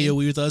round of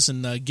AoE with us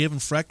and giving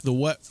Freck the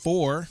what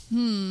for.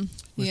 With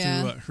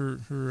Yeah.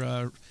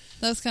 her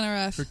That was kind of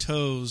rough. her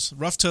toes.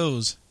 Rough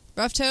toes.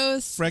 Rough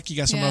toes? Freck, you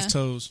got some Yeah. rough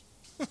toes.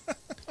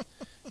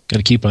 Got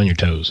to keep on your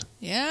toes.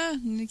 Yeah,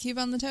 need to keep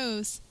on the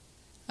toes.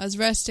 I was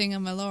resting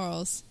on my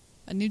laurels.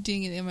 I knew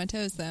doing it in my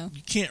toes, though.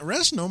 You can't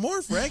rest no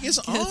more, Freck. It's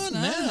on not.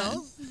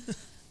 now.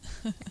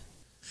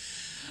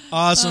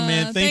 Awesome,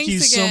 man. Thank you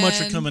thanks so much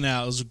for again. coming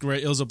out. It was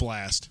great. It was a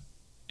blast.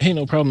 Hey,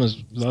 no problem. It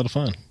was a lot of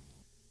fun.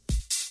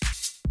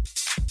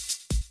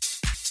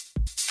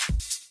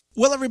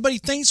 Well, everybody,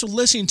 thanks for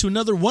listening to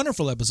another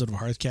wonderful episode of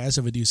Hearthcast,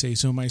 if I do say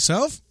so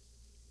myself.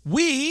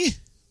 We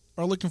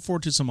are looking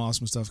forward to some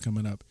awesome stuff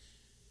coming up.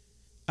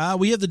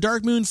 We have the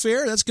Dark Moon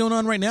Fair. That's going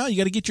on right now. You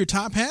got to get your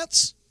top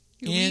hats.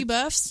 Your wee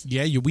buffs?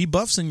 Yeah, your wee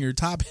buffs and your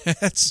top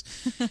hats.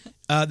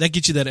 That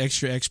gets you that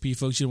extra XP,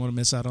 folks. You don't want to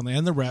miss out on that.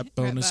 And the rep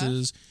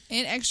bonuses.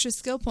 And extra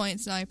skill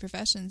points in all your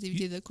professions if you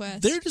do the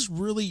quest. They're just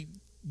really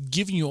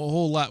giving you a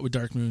whole lot with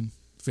Dark Moon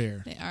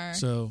Fair. They are.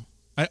 So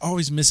I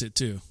always miss it,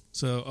 too.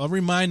 So I'll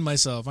remind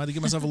myself. I have to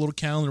give myself a little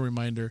calendar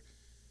reminder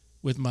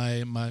with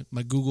my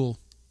Google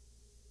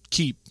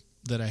Keep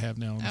that I have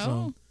now on the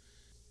phone.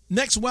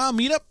 Next WoW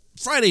meetup,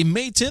 Friday,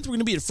 May 10th. We're going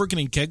to be at Frickin'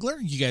 and Kegler.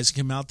 You guys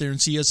can come out there and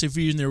see us if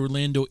you're in the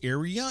Orlando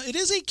area. It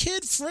is a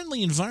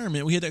kid-friendly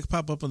environment. We had that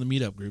pop up on the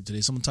meetup group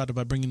today. Someone talked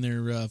about bringing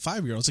their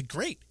 5-year-olds. Like,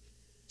 great.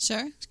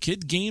 Sure.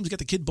 Kid games. Got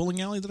the kid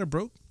bowling alley that I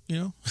broke, you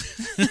know.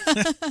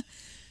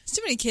 There's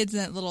too many kids in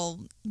that little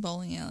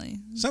bowling alley.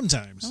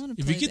 Sometimes. I wanna If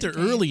you play get there that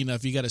game. early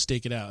enough, you got to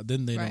stake it out.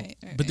 Then they Right,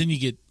 don't. right, But then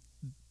right.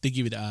 they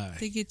give you the eye.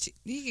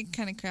 You get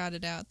kind of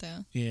crowded out,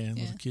 though. Yeah,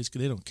 little kids,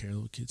 they don't care.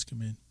 Little kids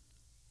come in.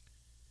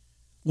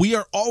 We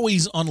are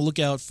always on the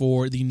lookout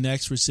for the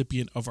next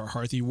recipient of our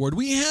Hearthy Award.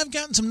 We have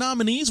gotten some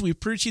nominees. We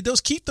appreciate those.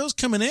 Keep those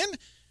coming in.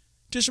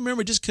 Just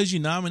remember, just because you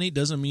nominate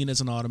doesn't mean it's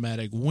an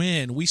automatic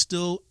win. We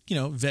still,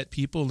 vet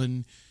people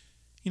and,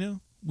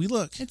 we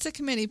look. It's a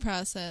committee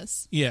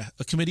process. Yeah,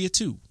 a committee of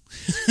 2.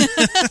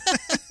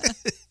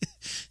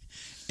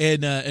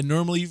 and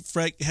normally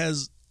Freck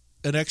has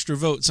an extra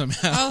vote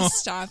somehow. Oh,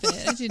 stop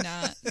it. I do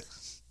not.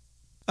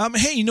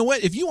 Hey, you know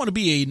what? If you want to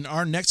be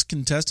our next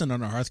contestant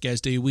on our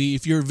Hearthcast AoE,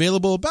 if you're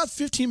available about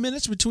 15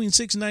 minutes between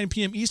 6 and 9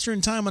 p.m.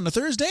 Eastern Time on a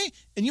Thursday,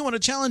 and you want to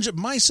challenge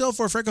myself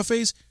or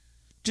Freckleface,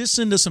 just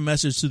send us a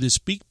message to the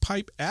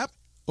SpeakPipe app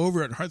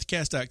over at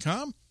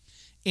hearthcast.com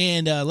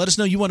and let us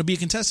know you want to be a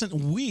contestant.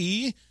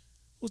 We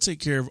will take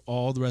care of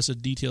all the rest of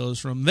the details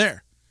from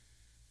there.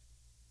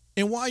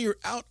 And while you're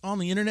out on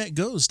the internet,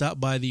 go stop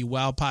by the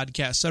WoW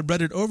Podcast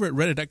subreddit over at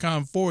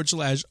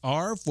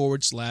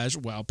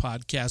reddit.com/r/WoW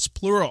Podcast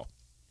plural.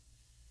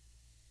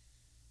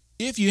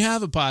 If you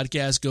have a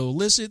podcast, go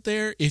list it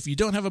there. If you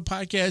don't have a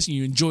podcast and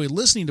you enjoy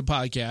listening to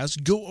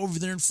podcasts, go over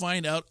there and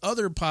find out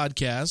other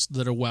podcasts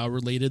that are WoW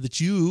related that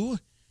you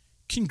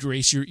can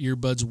grace your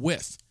earbuds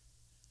with.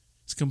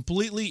 It's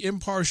completely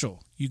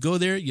impartial. You go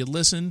there, you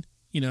listen,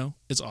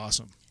 it's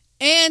awesome.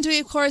 And we,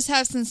 of course,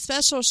 have some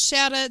special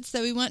shout-outs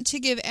that we want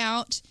to give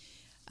out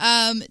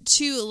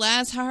to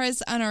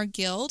Lazarus on our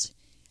guild.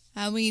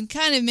 We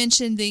kind of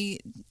mentioned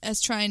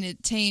us trying to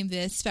tame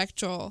the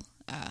spectral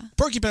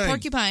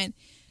porcupine.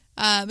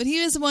 But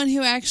he was the one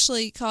who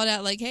actually called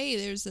out, like, hey,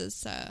 there's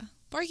this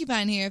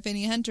porcupine here if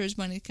any hunters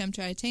want to come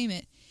try to tame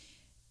it.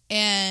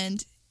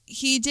 And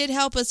he did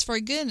help us for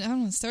a good,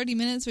 30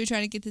 minutes. We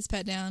tried to get this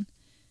pet down.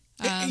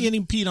 And he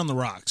peed on the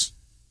rocks.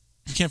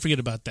 You can't forget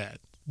about that.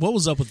 What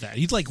was up with that?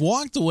 He like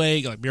walked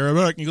away, like, be right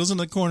back. He goes in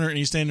the corner and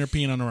he's standing there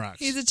peeing on the rocks.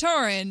 He's a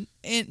Tauren.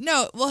 And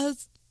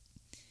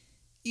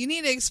you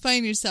need to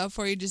explain yourself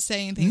before you're just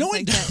saying things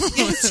like that.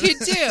 Yes, you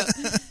do.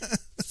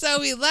 So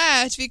we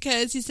laughed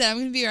because he said, I'm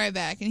going to be right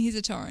back. And he's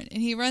a Tauren.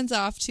 And he runs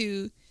off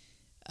to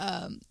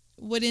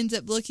what ends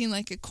up looking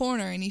like a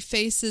corner. And he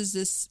faces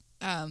this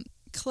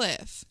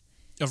cliff.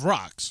 Of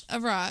rocks.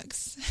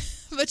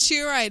 But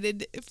you're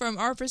right. From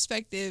our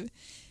perspective,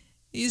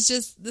 he's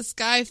just this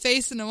guy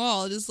facing a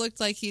wall. It just looked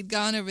like he'd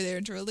gone over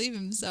there to relieve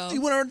himself. He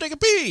went over to take a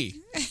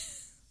pee.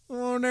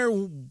 Over there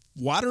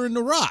watering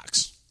the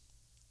rocks.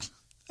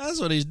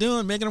 That's what he's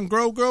doing, making them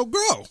grow.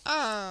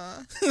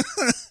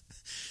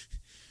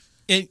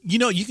 And,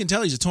 you can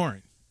tell he's a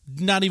Tauren.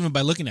 Not even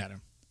by looking at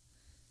him.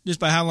 Just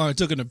by how long it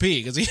took him to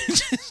pee. Because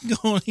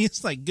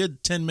he's like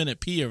good 10-minute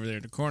pee over there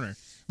in the corner.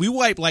 We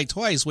wiped like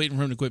twice waiting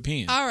for him to quit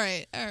peeing. All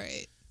right. Our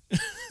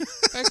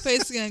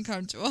place is getting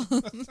uncomfortable.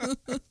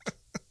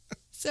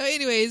 So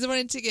anyways, I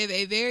wanted to give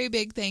a very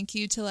big thank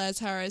you to Les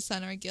Harris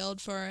on our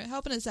guild for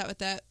helping us out with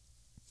that.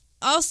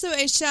 Also,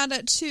 a shout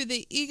out to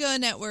the Ego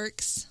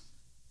Networks,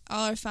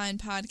 all our fine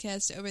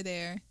podcasts over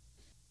there.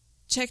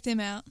 Check them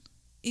out,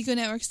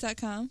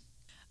 egonetworks.com.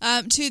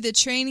 To the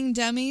Training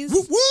Dummies.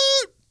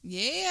 What?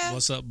 Yeah.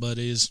 What's up,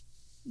 buddies?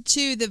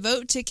 To the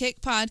Vote to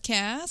Kick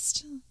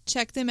podcast.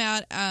 Check them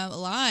out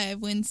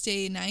live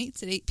Wednesday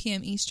nights at 8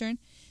 p.m. Eastern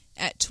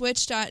at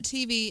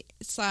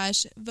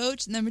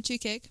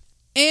twitch.tv/vote2kick.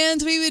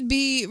 And we would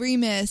be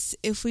remiss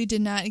if we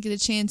did not get a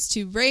chance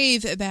to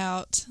rave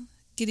about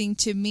getting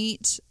to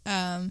meet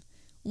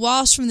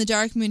Walsh from the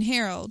Dark Moon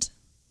Herald.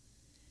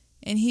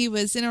 And he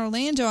was in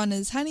Orlando on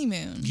his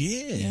honeymoon.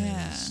 Yes.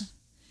 Yeah.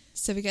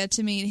 So we got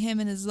to meet him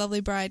and his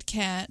lovely bride,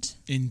 Kat.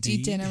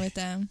 Indeed. Eat dinner with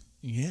them.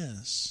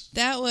 Yes.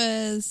 That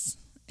was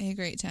a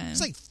great time. It's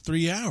like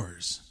 3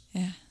 hours.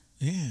 Yeah.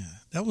 Yeah.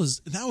 That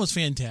was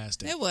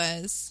fantastic. It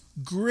was.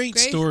 Great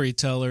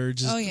storyteller.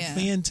 Just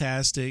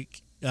fantastic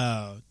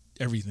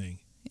everything.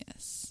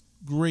 Yes.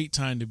 Great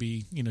time to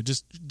be,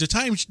 just the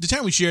time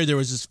we shared there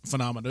was just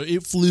phenomenal.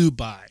 It flew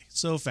by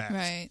so fast.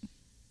 Right.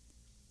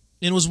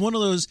 And it was one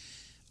of those,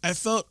 I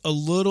felt a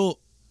little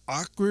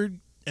awkward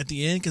at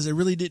the end because I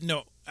really didn't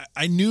know.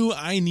 I knew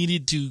I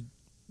needed to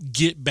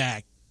get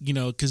back,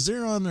 because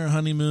they're on their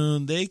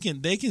honeymoon. They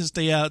can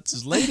stay out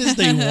as late as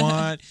they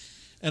want.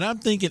 And I'm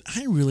thinking,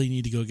 I really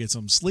need to go get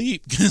some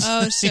sleep.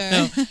 Oh,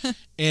 sure.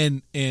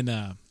 He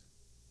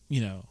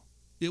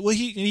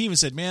even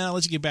said, man, I'll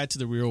let you get back to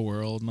the real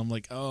world. And I'm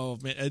like, oh,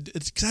 man,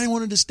 it's because I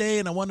wanted to stay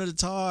and I wanted to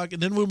talk.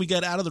 And then when we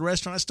got out of the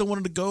restaurant, I still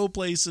wanted to go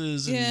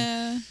places. And,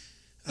 yeah.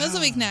 It was a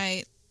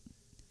weeknight.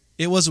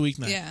 It was a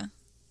weeknight. Yeah.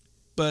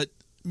 But,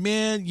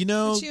 man,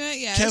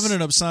 Kevin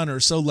and Upson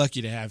are so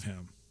lucky to have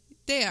him.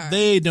 They are.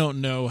 They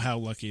don't know how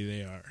lucky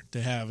they are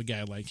to have a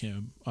guy like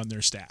him on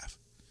their staff.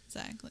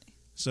 Exactly.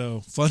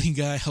 So, funny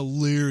guy,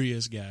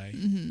 hilarious guy.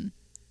 Mm-hmm.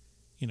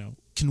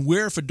 Can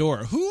wear a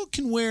fedora. Who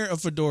can wear a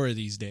fedora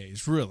these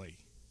days, really?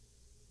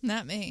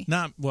 Not me.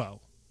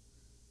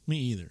 Me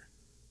either.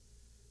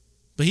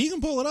 But he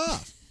can pull it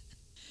off.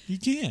 He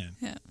can.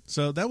 Yeah.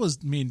 So that was,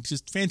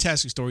 just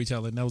fantastic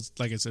storytelling. That was,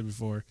 like I said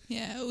before.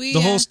 Yeah.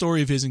 The whole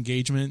story of his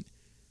engagement,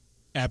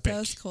 epic. That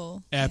was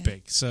cool.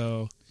 Epic. Yeah.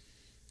 So.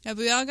 Yeah,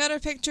 but we all got our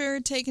picture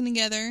taken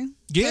together.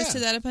 Yeah.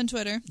 Posted that up on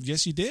Twitter.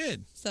 Yes, you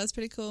did. So that was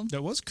pretty cool.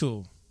 That was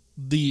cool.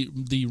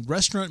 The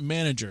restaurant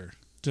manager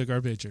took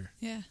our picture.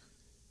 Yeah.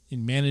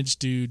 And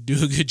managed to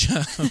do a good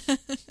job.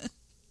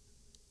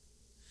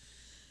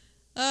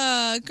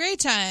 Great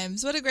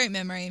times. What a great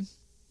memory.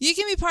 You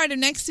can be part of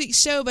next week's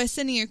show by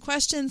sending your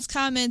questions,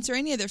 comments, or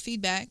any other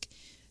feedback.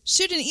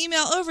 Shoot an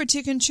email over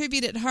to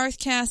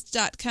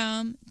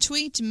contribute@hearthcast.com,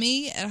 tweet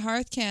me at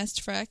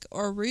hearthcastfreck,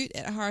 or root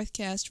at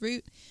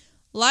hearthcastroot.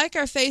 Like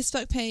our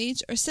Facebook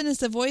page, or send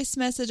us a voice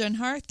message on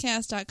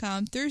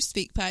hearthcast.com through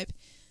SpeakPipe.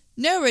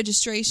 No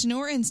registration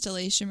or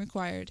installation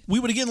required. We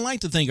would again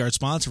like to thank our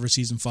sponsor for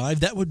Season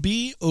 5. That would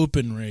be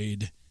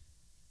OpenRaid.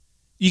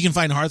 You can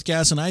find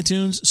Hearthcast on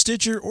iTunes,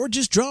 Stitcher, or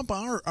just drop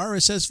our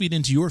RSS feed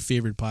into your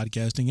favorite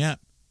podcasting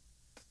app.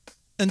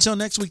 Until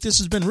next week, this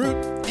has been Root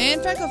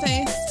and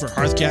Freckleface for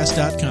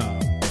Hearthcast.com.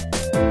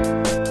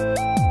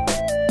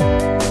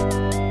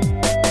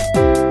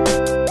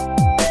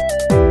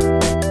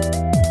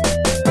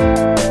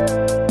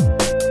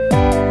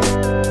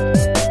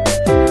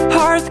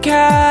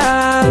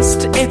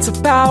 It's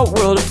about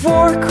World of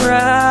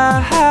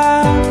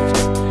Warcraft.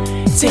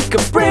 Take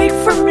a break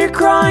from your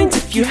grind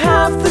if you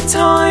have the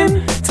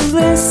time to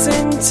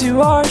listen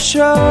to our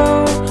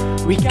show.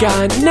 We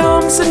got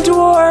gnomes and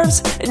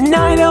dwarves and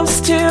night elves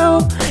too,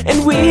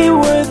 and we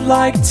would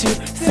like to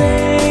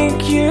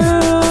thank you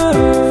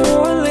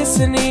for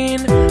listening.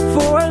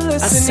 I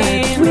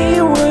said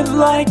we would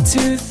like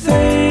to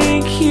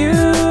thank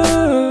you.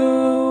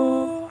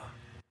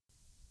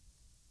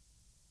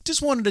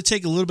 Just wanted to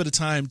take a little bit of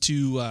time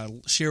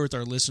to share with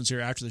our listeners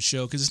here after the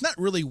show, because it's not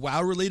really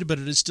WoW related, but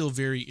it is still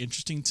very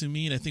interesting to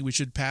me, and I think we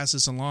should pass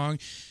this along.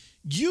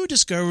 You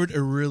discovered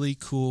a really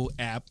cool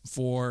app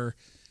for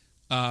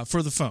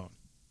the phone.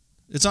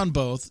 It's on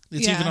both.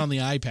 It's Yeah. even on the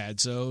iPad.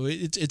 So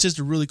it's just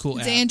a really cool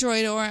It's app.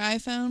 Android or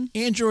iPhone.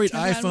 Android,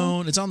 compatible?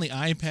 iPhone. It's on the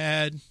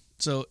iPad.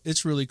 So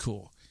it's really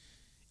cool.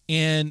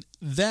 And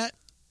that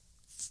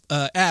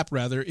app,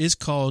 rather, is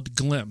called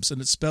Glimpse. And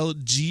it's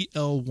spelled Glympse,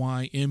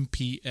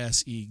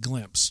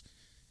 Glimpse.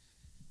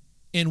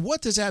 And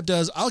what this app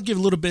does, I'll give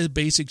a little bit of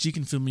basics. You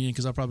can fill me in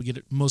because I'll probably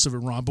get most of it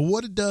wrong. But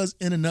what it does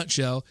in a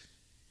nutshell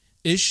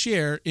is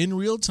share in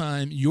real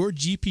time your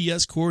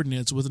GPS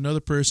coordinates with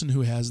another person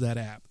who has that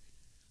app.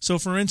 So,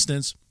 for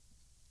instance,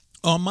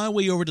 on my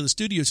way over to the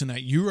studio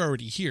tonight, you're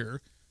already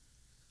here.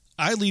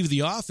 I leave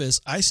the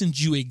office. I send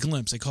you a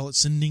glimpse. I call it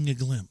sending a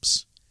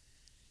glimpse.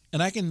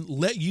 And I can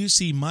let you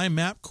see my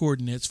map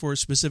coordinates for a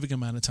specific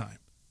amount of time.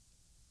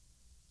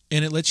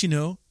 And it lets you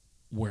know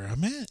where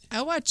I'm at.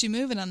 I watch you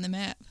moving on the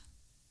map.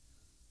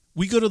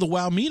 We go to the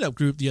WoW meetup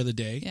group the other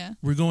day. Yeah.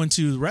 We're going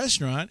to the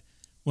restaurant.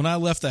 When I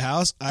left the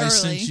house, I Early.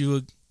 sent you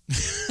a...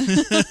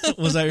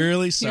 Was I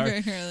early? Sorry.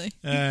 You're very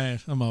early.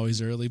 I'm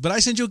always early. But I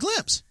sent you a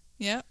glimpse.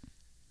 Yep.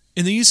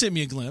 And then you sent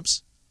me a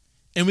glimpse.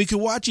 And we could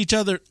watch each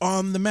other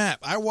on the map.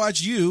 I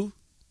watched you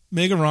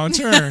make a wrong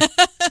turn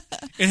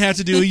and have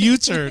to do a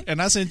U-turn.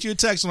 And I sent you a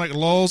text. I'm like,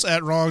 lols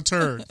at wrong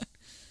turn.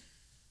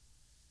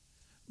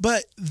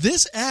 But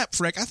this app,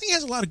 Freck, I think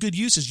has a lot of good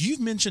uses. You've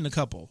mentioned a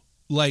couple.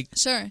 Like,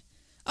 Sure.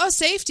 Oh,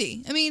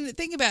 safety. I mean,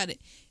 think about it.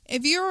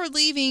 If you're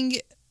leaving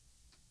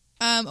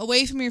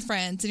away from your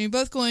friends and you're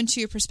both going to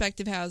your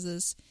prospective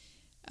houses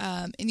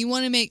and you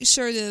want to make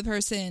sure that the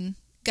person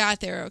got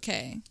there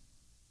okay,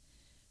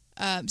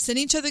 send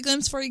each other a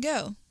glimpse before you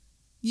go.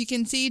 You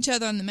can see each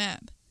other on the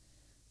map.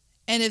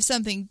 And if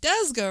something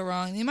does go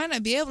wrong, they might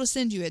not be able to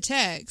send you a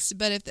text,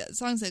 but if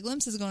as long as that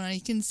glimpse is going on,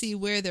 you can see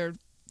where they're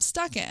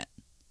stuck at.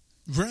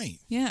 right.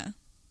 Yeah.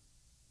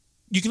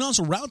 You can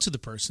also route to the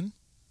person.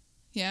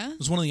 Yeah.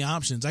 It's one of the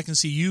options. I can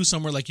see you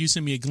somewhere, like you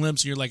send me a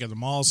glimpse and you're like at the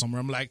mall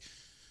somewhere. I'm like,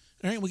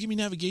 all right, well, give me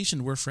navigation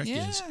to where Freck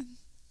Yeah. is.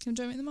 Come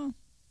join me at the mall.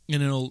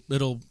 And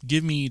it'll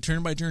give me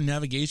turn-by-turn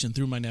navigation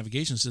through my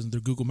navigation system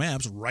through Google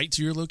Maps right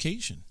to your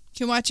location. You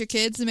can watch your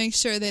kids and make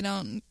sure they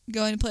don't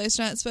go in a place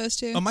they're not supposed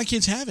to. Oh, my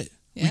kids have it.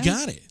 Yeah. We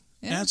got it.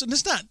 Yeah. And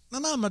it's not.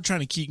 I'm not trying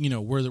to keep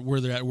where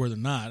they're at, where they're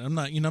not. I'm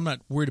not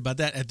worried about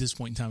that at this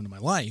point in time in my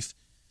life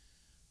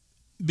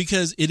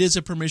because it is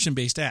a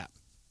permission-based app.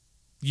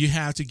 You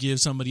have to give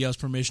somebody else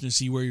permission to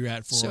see where you're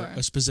at for Sure.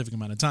 a specific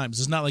amount of time.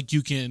 It's not like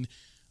you can,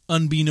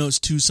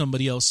 unbeknownst to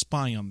somebody else,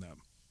 spy on them.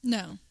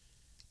 No.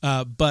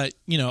 But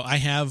I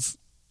have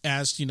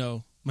asked.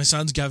 My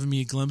son's given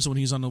me a glimpse when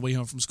he's on the way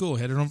home from school.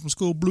 Headed home from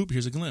school, bloop,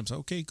 here's a glimpse.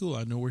 Okay, cool.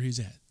 I know where he's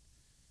at.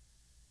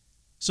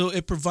 So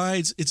it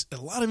provides, it's a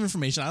lot of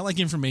information. I like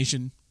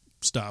information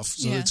stuff,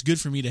 so Yeah. it's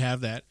good for me to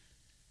have that.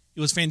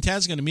 It was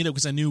fantastic on the meetup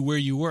because I knew where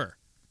you were.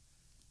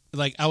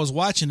 Like, I was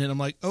watching it, I'm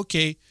like,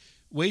 okay,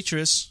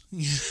 waitress,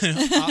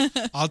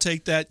 I'll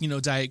take that,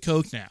 Diet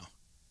Coke now.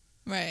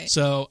 Right.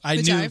 So I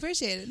Which knew. I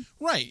appreciated.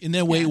 Right. And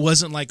that way Yeah. it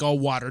wasn't like all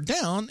watered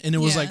down and it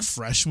was Yeah. like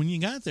fresh when you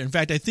got there. In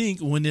fact, I think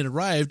when it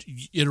arrived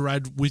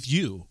with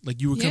you. Like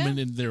you were Yeah. coming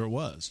in, there it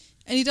was.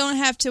 And you don't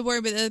have to worry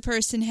about the other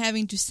person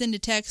having to send a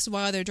text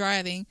while they're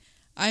driving.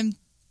 I'm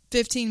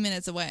 15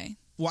 minutes away.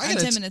 Well, I I'm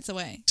got a 10 minutes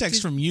away.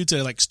 text from you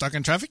to like stuck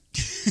in traffic.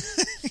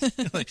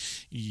 Like,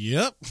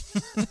 yep.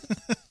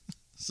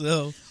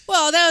 So,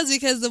 Well, that was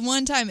because the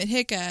one time it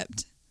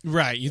hiccuped.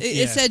 right.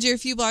 It said you're a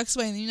few blocks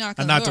away and then you knocked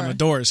I on the knocked door. on the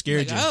door. It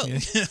scared Like,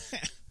 you.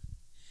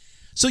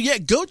 So, yeah,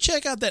 go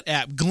check out that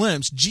app,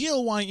 Glimpse,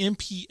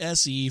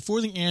 Glympse,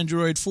 for the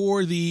Android,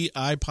 for the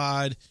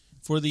iPod,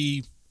 for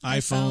the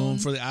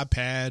iPhone, for the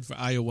iPad, for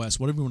iOS,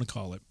 whatever you want to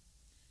call it.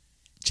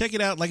 Check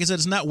it out. Like I said,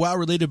 it's not WoW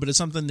related, but it's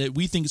something that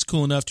we think is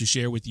cool enough to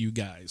share with you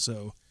guys.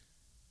 So,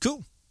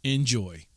 cool. Enjoy.